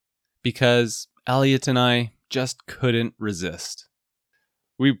treat. Because Elliot and I just couldn't resist.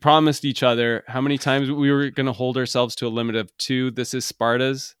 We promised each other how many times we were going to hold ourselves to a limit of 2 This Is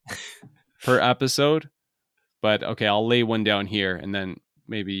Spartas per episode. But okay, I'll lay one down here and then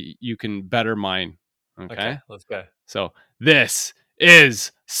maybe you can better mine. Okay, let's go. So, this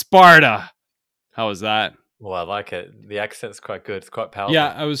is Sparta. How was that? Well, I like it. The accent's quite good. It's quite powerful.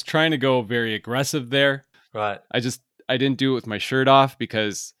 Yeah, I was trying to go very aggressive there. Right. I didn't do it with my shirt off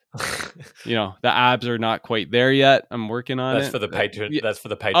because, the abs are not quite there yet. I'm working on it. For the patron. That's for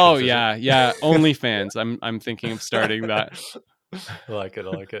the patrons. Oh, yeah. OnlyFans. I'm thinking of starting that. I like it.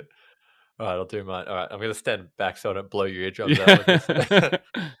 All right, I'll do mine. All right, I'm going to stand back so I don't blow your eardrums out with this.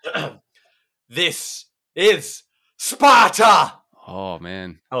 This is Sparta! Oh,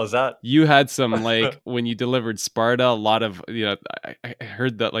 man. How was that? You had some, when you delivered Sparta, a lot of, I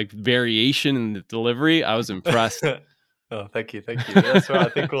heard that, variation in the delivery. I was impressed. Oh, thank you. That's right. I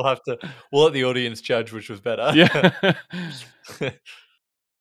think we'll let the audience judge which was better. Yeah.